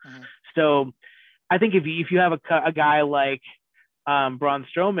valuable. Mm-hmm. So I think if you have a guy like Braun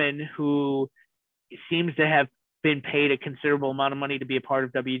Strowman, who seems to have been paid a considerable amount of money to be a part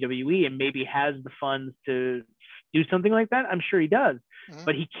of WWE and maybe has the funds to do something like that. I'm sure he does,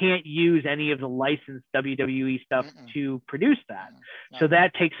 but he can't use any of the licensed WWE stuff to produce that. No. So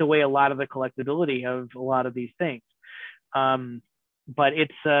that takes away a lot of the collectability of a lot of these things. But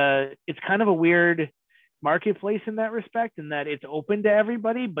it's kind of a weird marketplace in that respect, in that it's open to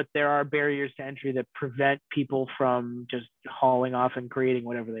everybody, but there are barriers to entry that prevent people from just hauling off and creating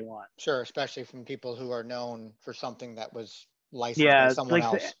whatever they want. Sure, especially from people who are known for something that was licensed by someone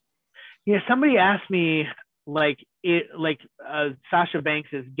else. Somebody asked me, Sasha Banks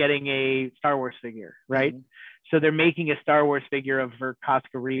is getting a Star Wars figure, right? So they're making a Star Wars figure of her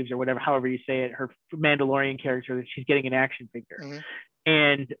Casca Reeves or whatever, however you say it, her Mandalorian character, that she's getting an action figure.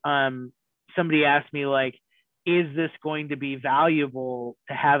 And somebody asked me, like, is this going to be valuable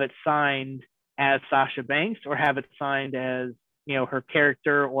to have it signed as Sasha Banks or have it signed as, her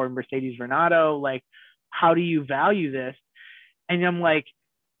character or Mercedes Renato? Like, how do you value this? And I'm like,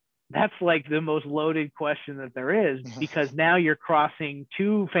 that's like the most loaded question that there is, because now you're crossing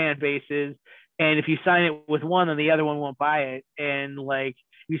two fan bases. And if you sign it with one, then the other one won't buy it. And like,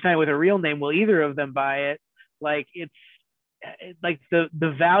 if you sign it with a real name, will either of them buy it? Like, it's like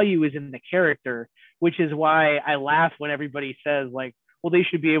the value is in the character, which is why I laugh when everybody says, like, well, they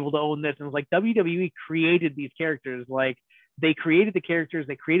should be able to own this. And it's like, WWE created these characters. Like, they created the characters,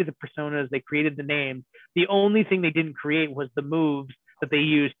 they created the personas, they created the names. The only thing they didn't create was the moves that they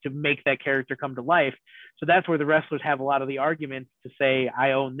used to make that character come to life. So that's where the wrestlers have a lot of the arguments to say,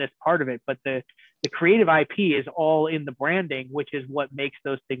 I own this part of it. But the creative IP is all in the branding, which is what makes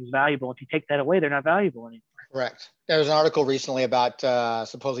those things valuable. If you take that away, they're not valuable anymore. Correct. There was an article recently about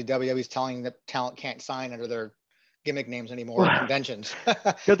supposedly WWE's telling that talent can't sign under their gimmick names anymore at conventions.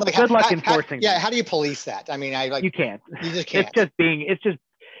 Good luck enforcing that. How do you police that? I mean, you can't. You just can't.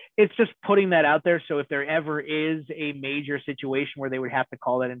 It's just putting that out there. So if there ever is a major situation where they would have to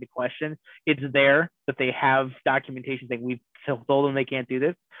call that into question, it's there that they have documentation saying we've told them they can't do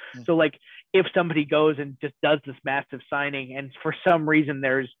this. So like, if somebody goes and just does this massive signing and for some reason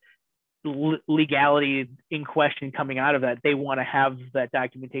there's legality in question coming out of that, they want to have that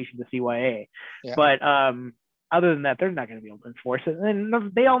documentation to CYA. But other than that, they're not going to be able to enforce it.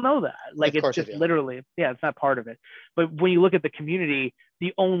 And they all know that. Like, it's just literally, it's not part of it. But when you look at the community,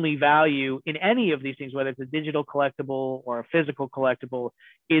 the only value in any of these things, whether it's a digital collectible or a physical collectible,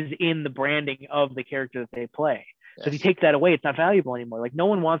 is in the branding of the character that they play. So if you take that away, it's not valuable anymore. Like, no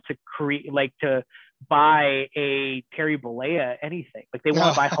one wants to to buy a Terry Bollea anything. Like, they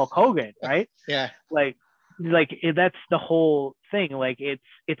want to buy Hulk Hogan, right? Like that's the whole thing. Like,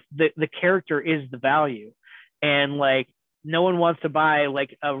 it's the character is the value. And like, no one wants to buy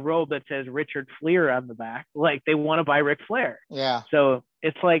like a robe that says Richard Fleer on the back. Like, they want to buy Ric Flair. So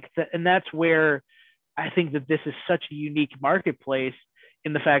it's like, and that's where I think that this is such a unique marketplace,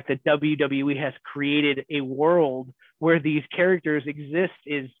 in the fact that WWE has created a world where these characters exist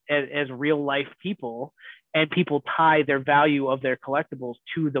as real life people, and people tie their value of their collectibles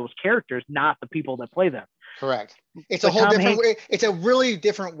to those characters, not the people that play them. Correct. It's a whole different way. It's a really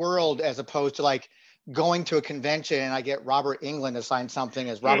different world, as opposed to like going to a convention and I get Robert England to sign something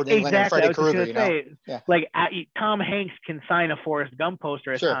as Robert England and Freddy Krueger. Like, Tom Hanks can sign a Forrest Gump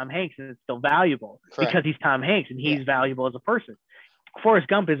poster as Tom Hanks, and it's still valuable because he's Tom Hanks and he's valuable as a person. Forrest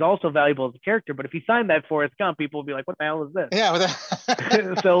Gump is also valuable as a character, but if you sign that Forrest Gump, people will be like, what the hell is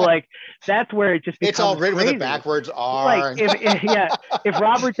this? So like, that's where it just becomes it's all written crazy. with a backwards R. Like, if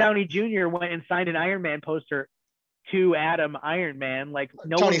Robert Downey Jr. went and signed an Iron Man poster to Adam Iron Man, like,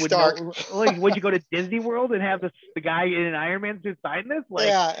 no Tony one would Stark. know. Like, would you go to Disney World and have the guy in an Iron Man suit sign this? Like,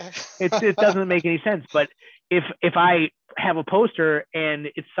 it doesn't make any sense. But if I have a poster and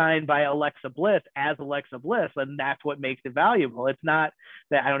it's signed by Alexa Bliss as Alexa Bliss, and that's what makes it valuable. It's not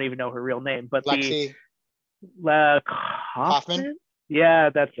that, I don't even know her real name, but Lexi Hoffman. Yeah,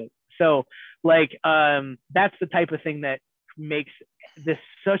 that's it. So like, that's the type of thing that makes this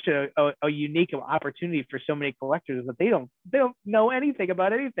such a unique opportunity for so many collectors, that they don't know anything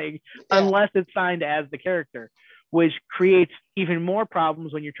about anything unless it's signed as the character, which creates even more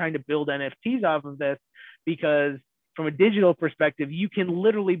problems when you're trying to build NFTs off of this, because from a digital perspective, you can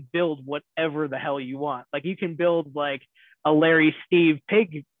literally build whatever the hell you want. Like, you can build like a Larry Steve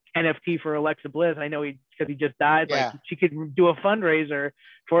pig NFT for Alexa Bliss. I know because he just died. Like, she could do a fundraiser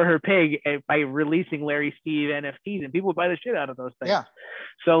for her pig by releasing Larry Steve NFTs, and people would buy the shit out of those things.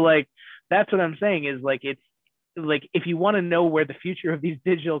 So like, that's what I'm saying is, like, it's like, if you want to know where the future of these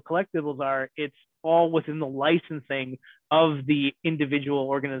digital collectibles are, it's all within the licensing of the individual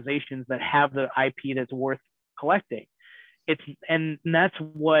organizations that have the IP that's worth collecting. and that's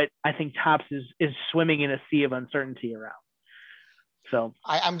what I think Topps is swimming in a sea of uncertainty around. So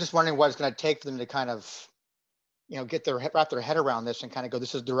I'm just wondering what it's going to take for them to kind of, wrap their head around this and kind of go,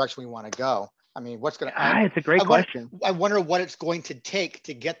 this is the direction we want to go. I mean, what's going to, it's a great question. I wonder what it's going to take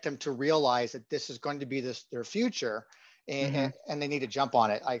to get them to realize that this is going to be their future. And they need to jump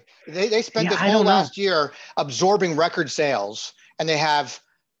on it. Like they spent this whole last year absorbing record sales, and they have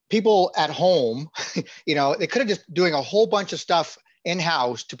people at home, they could have just doing a whole bunch of stuff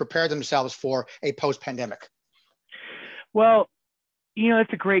in-house to prepare themselves for a post-pandemic. Well,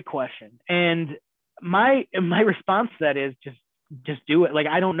 it's a great question. And my response to that is just do it. Like,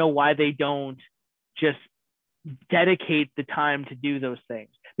 I don't know why they don't just dedicate the time to do those things.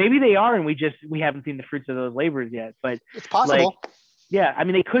 Maybe they are, and we haven't seen the fruits of those labors yet, but it's possible. Yeah. I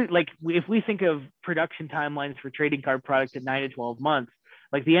mean, they could, like, if we think of production timelines for trading card products at 9 to 12 months,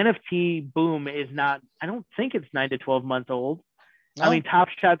 like the NFT boom is not, I don't think it's 9 to 12 months old. No. I mean,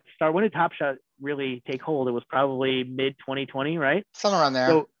 when did Top Shot really take hold? It was probably mid 2020, right? Somewhere around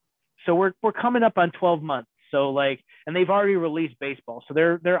there. So we're coming up on 12 months. So and they've already released baseball. So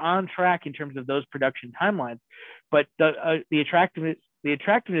they're on track in terms of those production timelines. But the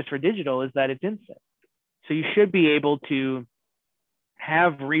attractiveness for digital is that it's instant. So you should be able to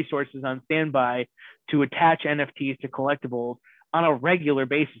have resources on standby to attach NFTs to collectibles on a regular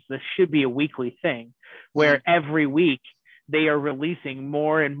basis. This should be a weekly thing where every week they are releasing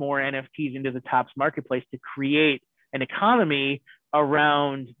more and more NFTs into the Topps marketplace to create an economy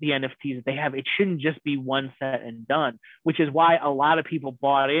around the NFTs that they have. It shouldn't just be one set and done, which is why a lot of people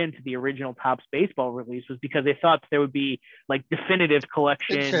bought into the original Topps baseball release, was because they thought there would be like definitive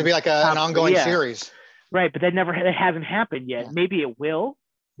collection. It's going to be like an ongoing series. Right. But that hasn't happened yet. Yeah. Maybe it will,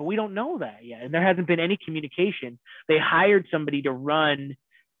 but we don't know that yet. And there hasn't been any communication. They hired somebody to run,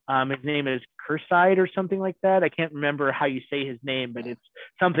 his name is Kurside or something like that. I can't remember how you say his name, but it's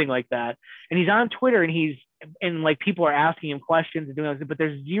something like that. And he's on Twitter, and like people are asking him questions and doing that, but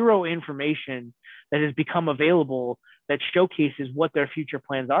there's zero information that has become available that showcases what their future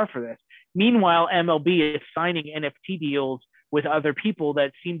plans are for this. Meanwhile, MLB is signing NFT deals with other people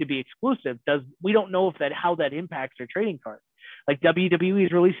that seem to be exclusive. We don't know how that impacts their trading cards. Like WWE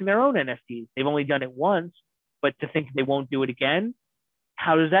is releasing their own NFTs. They've only done it once, but to think they won't do it again,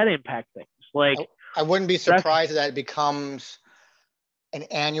 how does that impact things? Like, I wouldn't be surprised that it becomes an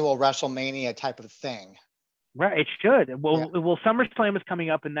annual WrestleMania type of thing. Right, it should. Well, SummerSlam is coming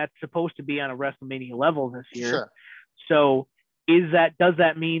up, and that's supposed to be on a WrestleMania level this year. Sure. So, does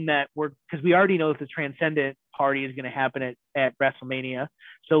that mean that because we already know that the Transcendent party is going to happen at WrestleMania.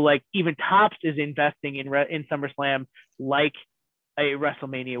 So, like, even Topps is investing in SummerSlam like a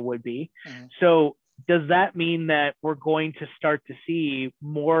WrestleMania would be. Mm-hmm. So, does that mean that we're going to start to see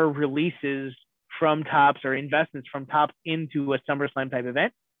more releases from Topps or investments from Topps into a SummerSlam type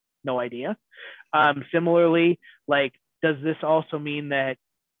event? No idea. Similarly, like, does this also mean that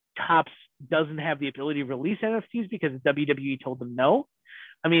Topps doesn't have the ability to release NFTs because WWE told them no?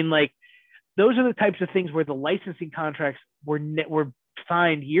 I mean, like, those are the types of things where the licensing contracts were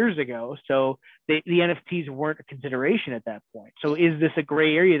signed years ago. So the NFTs weren't a consideration at that point. So is this a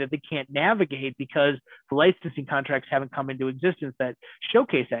gray area that they can't navigate because the licensing contracts haven't come into existence that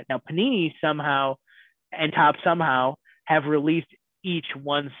showcase that? Now, Panini somehow and Topps somehow have released each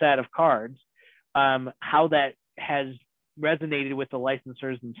one set of cards. How that has resonated with the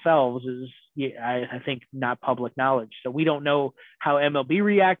licensors themselves is, I think, not public knowledge. So we don't know how MLB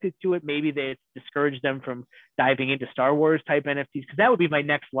reacted to it. Maybe they discouraged them from diving into Star Wars type NFTs, because that would be my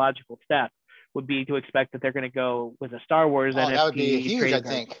next logical step, would be to expect that they're going to go with a Star Wars NFT. That would be huge, I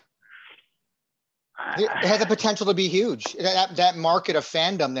think. It has the potential to be huge. That market of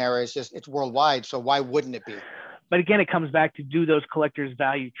fandom there is it's worldwide. So why wouldn't it be? But again, it comes back to, do those collectors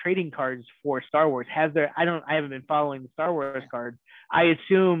value trading cards for Star Wars? I haven't been following the Star Wars cards. I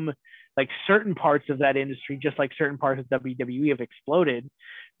assume like certain parts of that industry, just like certain parts of WWE, have exploded.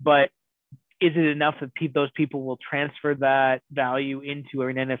 But is it enough that those people will transfer that value into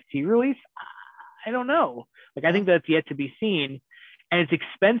an NFT release? I don't know. Like, I think that's yet to be seen, and it's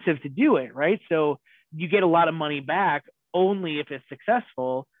expensive to do it, right? So you get a lot of money back only if it's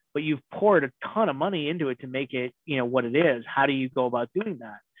successful, but you've poured a ton of money into it to make it, what it is. How do you go about doing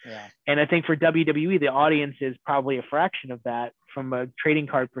that? Yeah. And I think for WWE, the audience is probably a fraction of that from a trading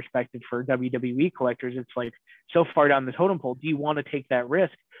card perspective. For WWE collectors, it's like so far down the totem pole. Do you want to take that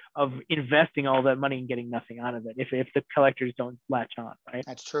risk of investing all that money and getting nothing out of it if the collectors don't latch on, right?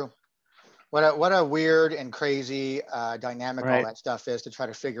 That's true. What a weird and crazy dynamic all that stuff is to try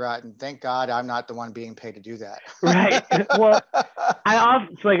to figure out. And thank God I'm not the one being paid to do that. Right. Well, I'm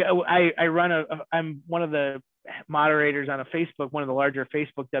one of the moderators on a Facebook, one of the larger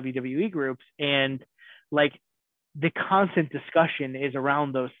Facebook WWE groups, and like the constant discussion is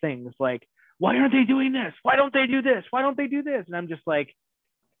around those things. Like, why aren't they doing this? Why don't they do this? Why don't they do this? And I'm just like,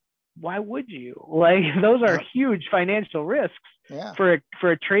 why would you? Like, those are huge financial risks for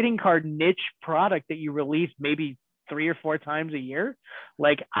a trading card niche product that you release maybe 3 or 4 times a year.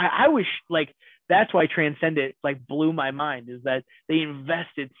 Like, I wish, like, that's why Transcendent like blew my mind, is that they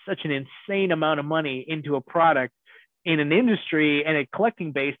invested such an insane amount of money into a product in an industry and a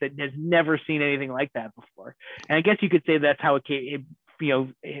collecting base that has never seen anything like that before. And I guess you could say that's how it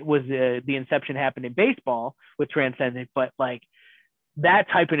was the inception happened in baseball with Transcendent, but like that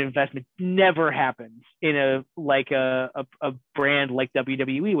type of investment never happens in a brand like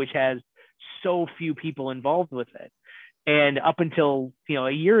WWE, which has so few people involved with it. And up until,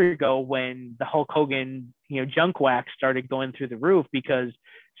 a year ago when the Hulk Hogan, junk wax started going through the roof because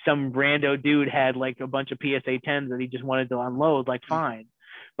some rando dude had like a bunch of PSA 10s that he just wanted to unload, like fine.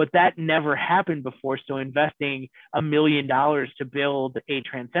 But that never happened before. So investing $1 million to build a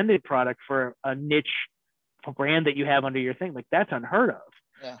Transcendent product for a niche brand that you have under your thing, like that's unheard of.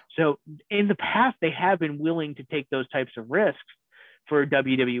 Yeah. So in the past, they have been willing to take those types of risks for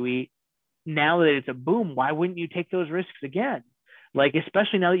WWE. Now that it's a boom, why wouldn't you take those risks again? Like,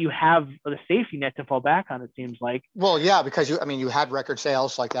 especially now that you have the safety net to fall back on, it seems like. Well, yeah, because you had record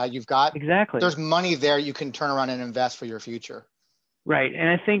sales like that. You've got, exactly, there's money there you can turn around and invest for your future. Right. And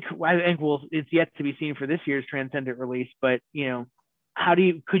I think it's yet to be seen for this year's Transcendent release, but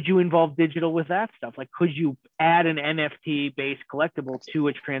could you involve digital with that stuff? Like, could you add an NFT based collectible to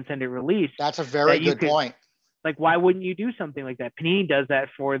a Transcendent release? That's a very good point. Like, why wouldn't you do something like that? Panini does that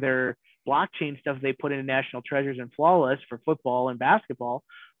for their blockchain stuff they put into National Treasures and Flawless for football and basketball.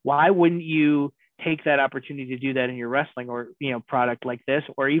 Why wouldn't you take that opportunity to do that in your wrestling or product like this,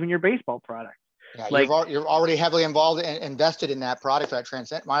 or even your baseball product? Yeah, like, you're already heavily involved and invested in that product, that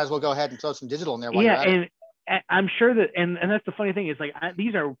Transcend. Might as well go ahead and throw some digital in there while you're at it. I'm sure that, and that's the funny thing is, like,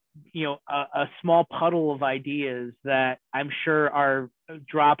 these are, a small puddle of ideas that I'm sure are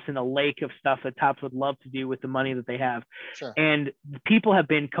drops in a lake of stuff that Topps would love to do with the money that they have. Sure. And people have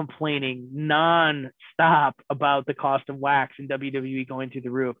been complaining non-stop about the cost of wax in WWE going through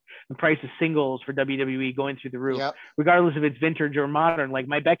the roof, the price of singles for WWE going through the roof, regardless if it's vintage or modern. Like,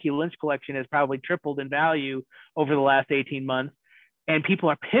 my Becky Lynch collection has probably tripled in value over the last 18 months, and people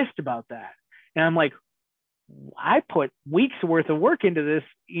are pissed about that. And I'm like, I put weeks worth of work into this,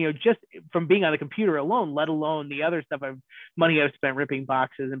 just from being on the computer alone, let alone the other stuff money I've spent ripping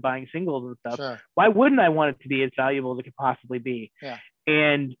boxes and buying singles and stuff. Sure. Why wouldn't I want it to be as valuable as it could possibly be? Yeah.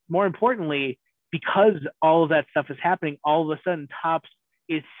 And more importantly, because all of that stuff is happening, all of a sudden Topps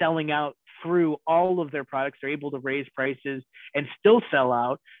is selling out through all of their products. They're able to raise prices and still sell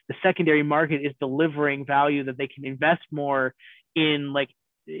out. The secondary market is delivering value that they can invest more in. Like,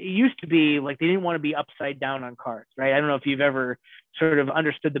 it used to be like they didn't want to be upside down on cards, right? I don't know if you've ever sort of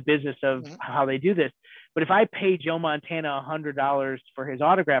understood the business of how they do this, but if I pay Joe Montana $100 for his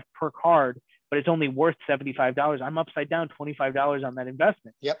autograph per card, but it's only worth $75, I'm upside down $25 on that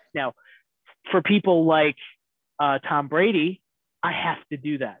investment. Yep. Now, for people like Tom Brady, I have to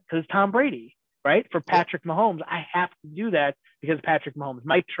do that because Tom Brady, right? For Patrick Mahomes, I have to do that because Patrick Mahomes,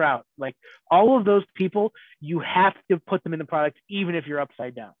 Mike Trout, like all of those people, you have to put them in the product, even if you're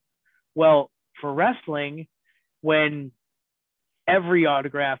upside down. Well, for wrestling, when every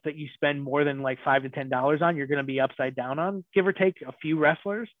autograph that you spend more than like $5 to $10 on, you're going to be upside down on, give or take a few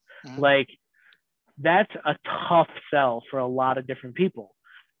wrestlers, like that's a tough sell for a lot of different people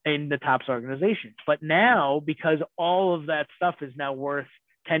in the Topps organization. But now, because all of that stuff is now worth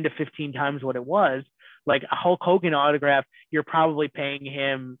 10 to 15 times what it was, like a Hulk Hogan autograph, you're probably paying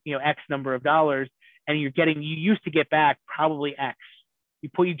him, X number of dollars, and you used to get back probably X.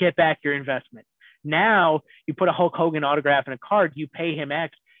 You get back your investment. Now you put a Hulk Hogan autograph in a card, you pay him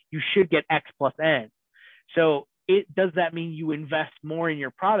X, you should get X plus N. So does that mean you invest more in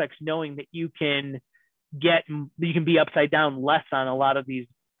your products, knowing that you can be upside down less on a lot of these,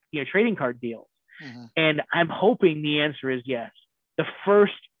 trading card deals? And I'm hoping the answer is yes. The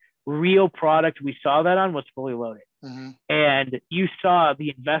first real product we saw that on was Fully Loaded. And you saw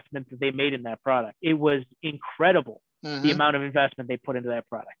the investment that they made in that product. It was incredible, the amount of investment they put into that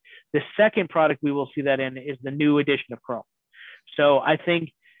product. The second product we will see that in is the new edition of Chrome. So I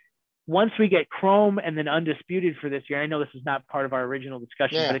think once we get Chrome and then Undisputed for this year, I know this is not part of our original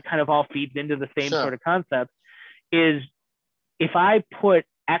discussion, but it kind of all feeds into the same sort of concept, is if I put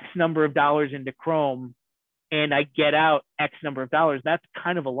X number of dollars into Chrome and I get out X number of dollars, that's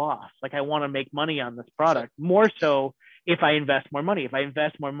kind of a loss. Like, I want to make money on this product, more so if I invest more money. If I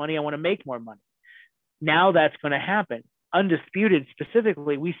invest more money, I want to make more money. Now that's going to happen. Undisputed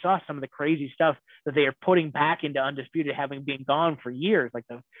specifically, we saw some of the crazy stuff that they are putting back into Undisputed, having been gone for years, like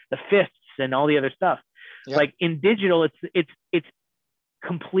the fists and all the other stuff. Yep. Like in digital, it's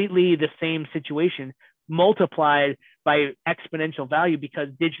completely the same situation multiplied by exponential value, because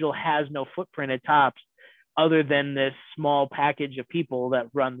digital has no footprint at Topps other than this small package of people that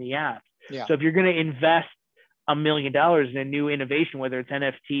run the app. Yeah. So if you're going to invest $1 million in a new innovation, whether it's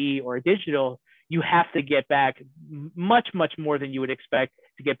NFT or digital, you have to get back much, much more than you would expect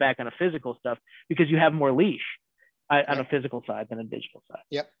to get back on a physical stuff, because you have more leash on a physical side than a digital side.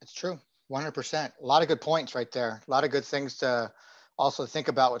 Yep, it's true. 100%. A lot of good points right there. A lot of good things to also think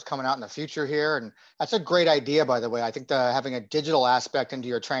about what's coming out in the future here. And that's a great idea, by the way. I think having a digital aspect into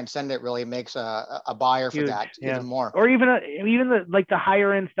your Transcendent really makes a buyer for that even more. Or even the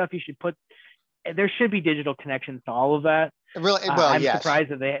higher end stuff you should put. There should be digital connections to all of that. Really, well, I'm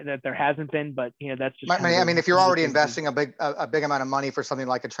surprised that there hasn't been, but that's just. I mean, if you're already investing a big amount of money for something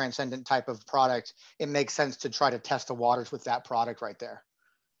like a Transcendent type of product, it makes sense to try to test the waters with that product right there,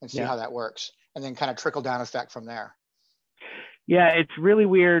 and see how that works, and then kind of trickle down effect from there. Yeah, it's really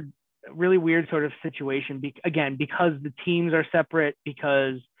weird sort of situation. Again, because the teams are separate,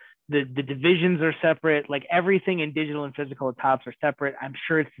 because the divisions are separate, like everything in digital and physical at Topps are separate. I'm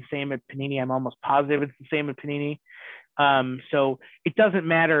sure it's the same at Panini. I'm almost positive it's the same at Panini. So it doesn't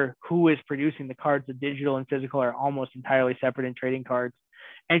matter who is producing the cards. The digital and physical are almost entirely separate in trading cards.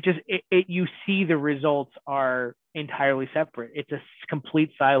 And you see the results are entirely separate. It's a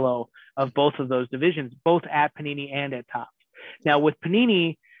complete silo of both of those divisions, both at Panini and at Topps. Now with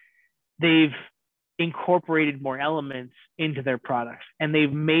Panini, they've incorporated more elements into their products, and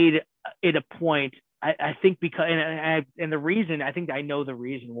they've made it a point. I think because, and the reason, I think I know the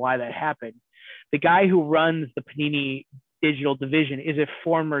reason why that happened. The guy who runs the Panini digital division is a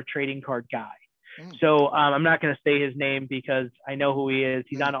former trading card guy. So I'm not going to say his name because I know who he is.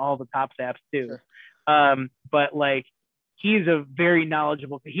 He's on all the Topps apps too. Sure. But like, he has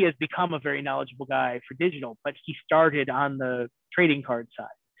become a very knowledgeable guy for digital, but he started on the trading card side.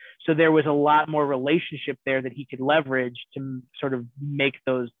 So there was a lot more relationship there that he could leverage to sort of make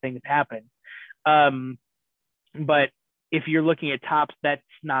those things happen. But if you're looking at Topps, that's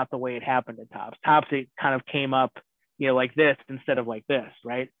not the way it happened at Topps. Topps, it kind of came up, like this instead of like this,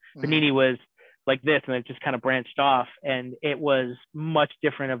 right? Panini was like this, and it just kind of branched off, and it was much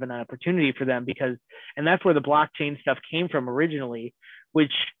different of an opportunity for them and that's where the blockchain stuff came from originally,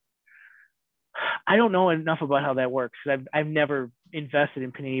 which I don't know enough about how that works. I've never invested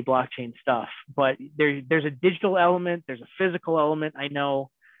in Panini blockchain stuff, but there's a digital element, there's a physical element. I know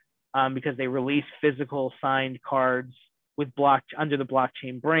because they release physical signed cards with under the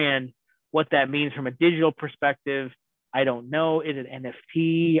blockchain brand. What that means from a digital perspective, I don't know. Is it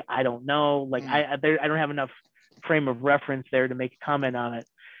NFT? I don't know. Like I don't have enough frame of reference there to make a comment on it.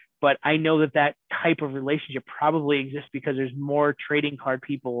 But I know that type of relationship probably exists because there's more trading card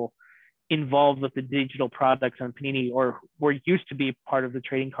people involved with the digital products on Panini, or were used to be part of the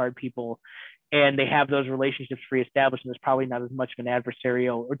trading card people, and they have those relationships reestablished. And there's probably not as much of an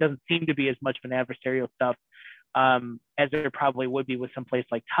adversarial, or doesn't seem to be as much of an adversarial stuff as there probably would be with some place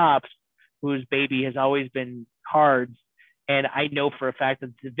like Topps, whose baby has always been cards. And I know for a fact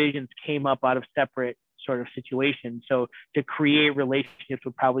that the divisions came up out of separate sort of situations. So to create relationships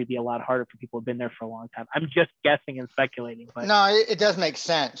would probably be a lot harder for people who've been there for a long time. I'm just guessing and speculating. But no, it does make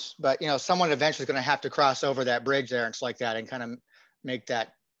sense. But, someone eventually is going to have to cross over that bridge there. And it's like that, and kind of make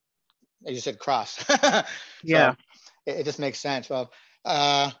that, as you said, cross. Yeah. So it just makes sense. Well,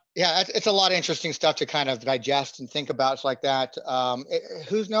 it's a lot of interesting stuff to kind of digest and think about. It's like that.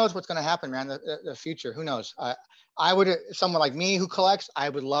 Who knows what's going to happen, man? The future, who knows? I would, someone like me who collects, I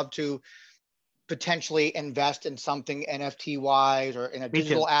would love to potentially invest in something NFT wise or in a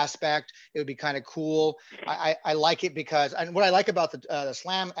digital aspect. It would be kind of cool. I like it because, and what I like about the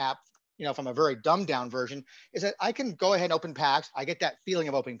Slam app, from a very dumbed down version, is that I can go ahead and open packs. I get that feeling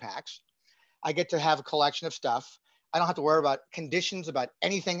of opening packs. I get to have a collection of stuff. I don't have to worry about conditions about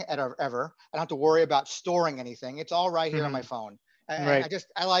anything ever. I don't have to worry about storing anything. It's all right here on my phone. Right.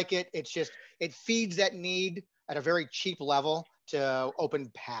 I like it. It's just, it feeds that need at a very cheap level to open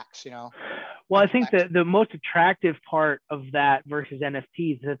packs, Well, I think that the most attractive part of that versus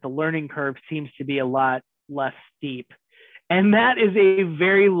NFTs is that the learning curve seems to be a lot less steep. And that is a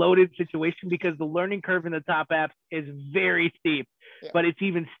very loaded situation because the learning curve in the top apps is very steep, but it's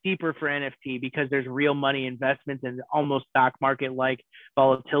even steeper for NFT because there's real money investments and almost stock market like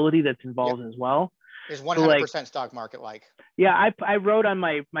volatility that's involved as well. There's 100% stock market like. Yeah, I wrote on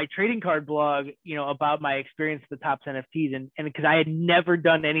my trading card blog, about my experience with the Topps NFTs, and because I had never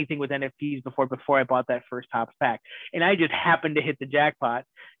done anything with NFTs before I bought that first Topps pack, and I just happened to hit the jackpot,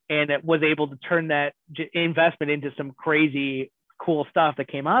 and it was able to turn that investment into some crazy cool stuff that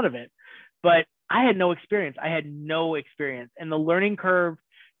came out of it. But I had no experience. And the learning curve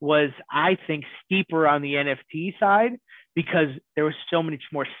was, I think, steeper on the NFT side because there was so much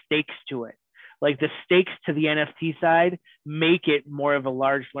more stakes to it. Like the stakes to the NFT side make it more of a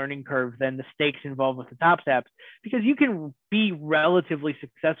large learning curve than the stakes involved with the Topps apps, because you can be relatively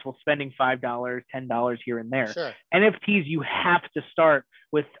successful spending $5, $10 here and there. Sure. NFTs, you have to start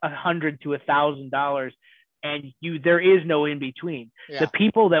with $100 to $1,000, and there is no in between. Yeah. The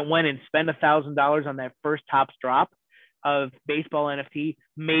people that went and spent $1,000 on that first Topps drop of baseball NFT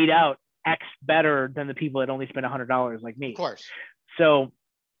made out X better than the people that only spent $100 like me. Of course. So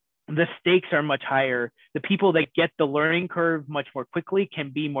the stakes are much higher. The people that get the learning curve much more quickly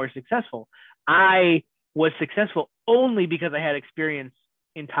can be more successful. I was successful only because I had experience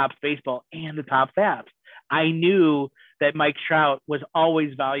in Topps baseball and the Topps apps. I knew that Mike Trout was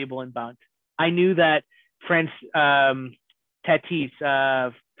always valuable in bunt. I knew that Fernando Tatis.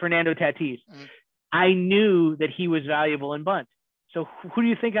 I knew that he was valuable in bunt. So who do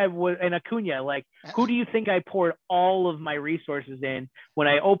you think I would, and Acuna, like, who do you think I poured all of my resources in when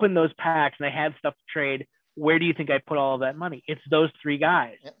I opened those packs and I had stuff to trade? Where do you think I put all of that money? It's those three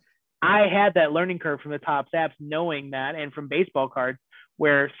guys. Yep. I had that learning curve from the Topps apps, knowing that, and from baseball cards,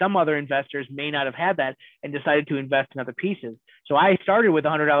 where some other investors may not have had that and decided to invest in other pieces. So I started with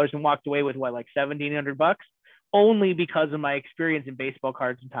 $100 and walked away with like $1,700, only because of my experience in baseball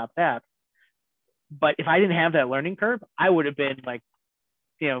cards and Topps apps. But if I didn't have that learning curve, I would have been like,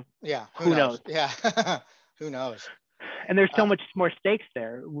 who knows? Yeah. Who knows? And there's so much more stakes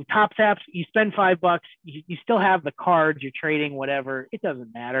there. With Topps apps, you spend $5, you still have the cards, you're trading, whatever. It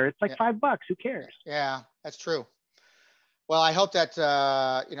doesn't matter. It's like $5. Who cares? Yeah, that's true. Well, I hope that,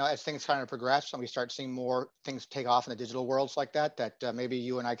 as things kind of progress and we start seeing more things take off in the digital worlds like that maybe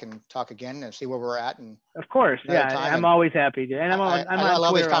you and I can talk again and see where we're at. And of course, I'm always happy to. And I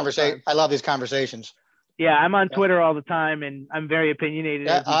love these conversations. I love these conversations. Yeah, I'm on Twitter all the time, and I'm very opinionated.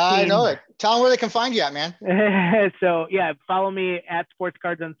 Yeah, I know it. Tell them where they can find you at, man. So follow me at Sports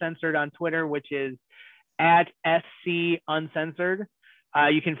Cards Uncensored on Twitter, which is at SC Uncensored.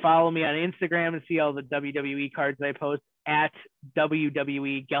 You can follow me on Instagram and see all the WWE cards I post at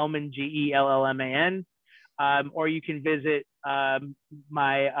WWE Gellman, Gellman. Or you can visit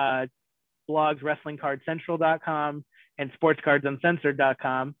my blogs, WrestlingCardCentral.com and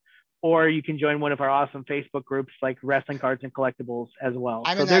SportsCardsUncensored.com. Or you can join one of our awesome Facebook groups like Wrestling Cards and Collectibles as well.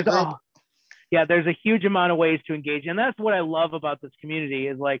 I'm in that group. There's a huge amount of ways to engage. And that's what I love about this community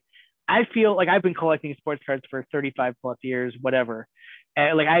is, like, I feel like I've been collecting sports cards for 35 plus years, whatever.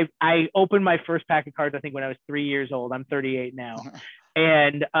 And like I opened my first pack of cards, I think when I was 3 years old. I'm 38 now.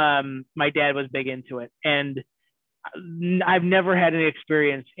 And my dad was big into it. And I've never had any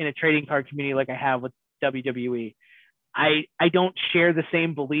experience in a trading card community like I have with WWE. I don't share the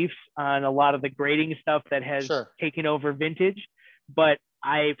same beliefs on a lot of the grading stuff that has taken over vintage, but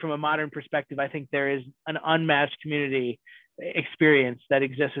from a modern perspective, I think there is an unmatched community experience that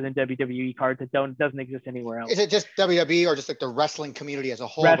exists within WWE cards that doesn't exist anywhere else. Is it just WWE or just like the wrestling community as a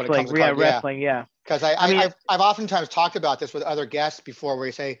whole? Wrestling, when it comes to wrestling, yeah. Because I've oftentimes talked about this with other guests before, where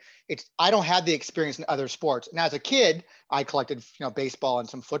you say I don't have the experience in other sports. Now, as a kid, I collected baseball and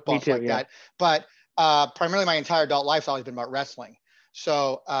some football that, but primarily my entire adult life has always been about wrestling.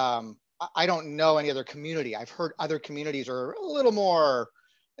 So I don't know any other community. I've heard other communities are a little more,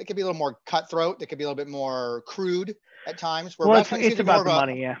 they could be a little more cutthroat. They could be a little bit more crude at times. Where wrestling it's about the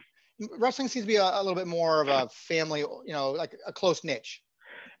money, Wrestling seems to be a little bit more of a family, like a close niche.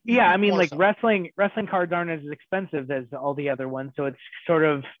 Yeah, I mean, like wrestling cards aren't as expensive as all the other ones. So it's sort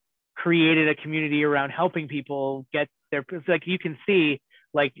of created a community around helping people get their, like you can see,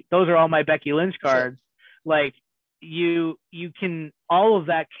 like those are all my Becky Lynch cards. Like you can, all of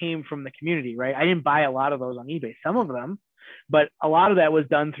that came from the community, right? I didn't buy a lot of those on eBay, some of them, but a lot of that was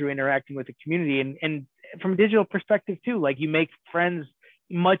done through interacting with the community. And from a digital perspective too, like you make friends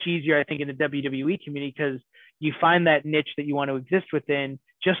much easier, I think, in the WWE community, because you find that niche that you want to exist within,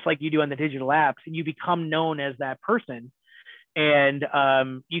 just like you do on the digital apps, and you become known as that person. And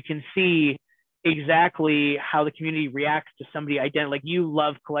you can see exactly how the community reacts to somebody like you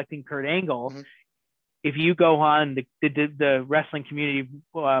love collecting Kurt Angle. Mm-hmm. If you go on the wrestling community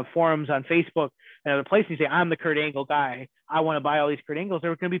forums on Facebook and other places, and you say, I'm the Kurt Angle guy, I want to buy all these Kurt Angles,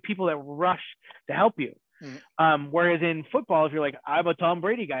 there are going to be people that rush to help you. Whereas in football, if you're like, I'm a Tom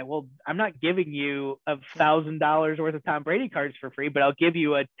Brady guy, well, I'm not giving you $1,000 worth of Tom Brady cards for free, but I'll give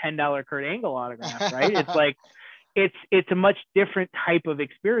you a $10 Kurt Angle autograph, right? It's like, it's a much different type of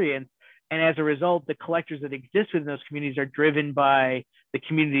experience. And as a result, the collectors that exist within those communities are driven by the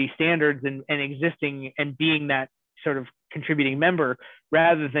community standards and existing and being that sort of contributing member,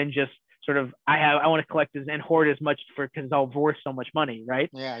 rather than just sort of, I want to collect this and hoard as much because I'll worth so much money, right?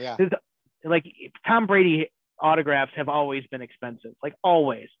 Yeah. Like Tom Brady autographs have always been expensive, like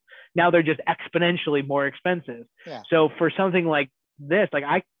always. Now they're just exponentially more expensive. Yeah. So for something like this,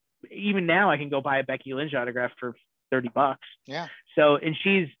 like even now I can go buy a Becky Lynch autograph for $30. Yeah. So,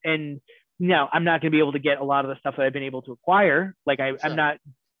 I'm not going to be able to get a lot of the stuff that I've been able to acquire. Like I'm not,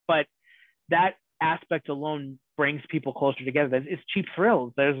 but that aspect alone brings people closer together. It's cheap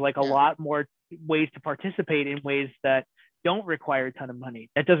thrills. There's like a lot more ways to participate in ways that don't require a ton of money.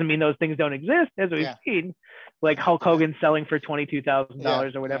 That doesn't mean those things don't exist, as we've seen, like Hulk Hogan selling for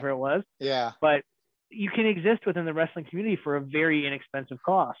 $22,000 or whatever it was. Yeah. But you can exist within the wrestling community for a very inexpensive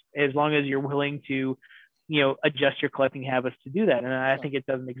cost, as long as you're willing to, adjust your collecting habits to do that. And I think it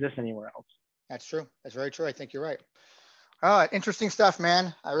doesn't exist anywhere else. That's true. That's very true. I think you're right. All right. Interesting stuff,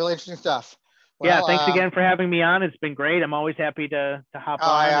 man. Really interesting stuff. Well, thanks again for having me on. It's been great. I'm always happy to hop on.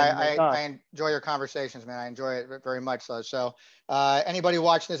 I enjoy your conversations, man. I enjoy it very much. So anybody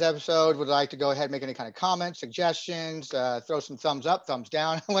watching this episode would like to go ahead and make any kind of comments, suggestions, throw some thumbs up, thumbs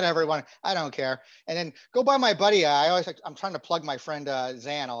down, whatever you want. I don't care. And then go buy my buddy. I'm trying to plug my friend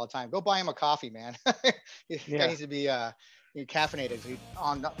Zan all the time. Go buy him a coffee, man. He needs to be caffeinated. He's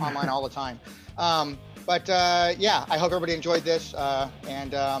online all the time. I hope everybody enjoyed this.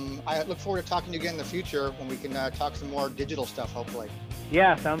 And I look forward to talking to you again in the future when we can talk some more digital stuff, hopefully.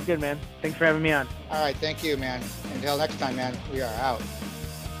 Yeah, sounds good, man. Thanks for having me on. All right. Thank you, man. Until next time, man, we are out.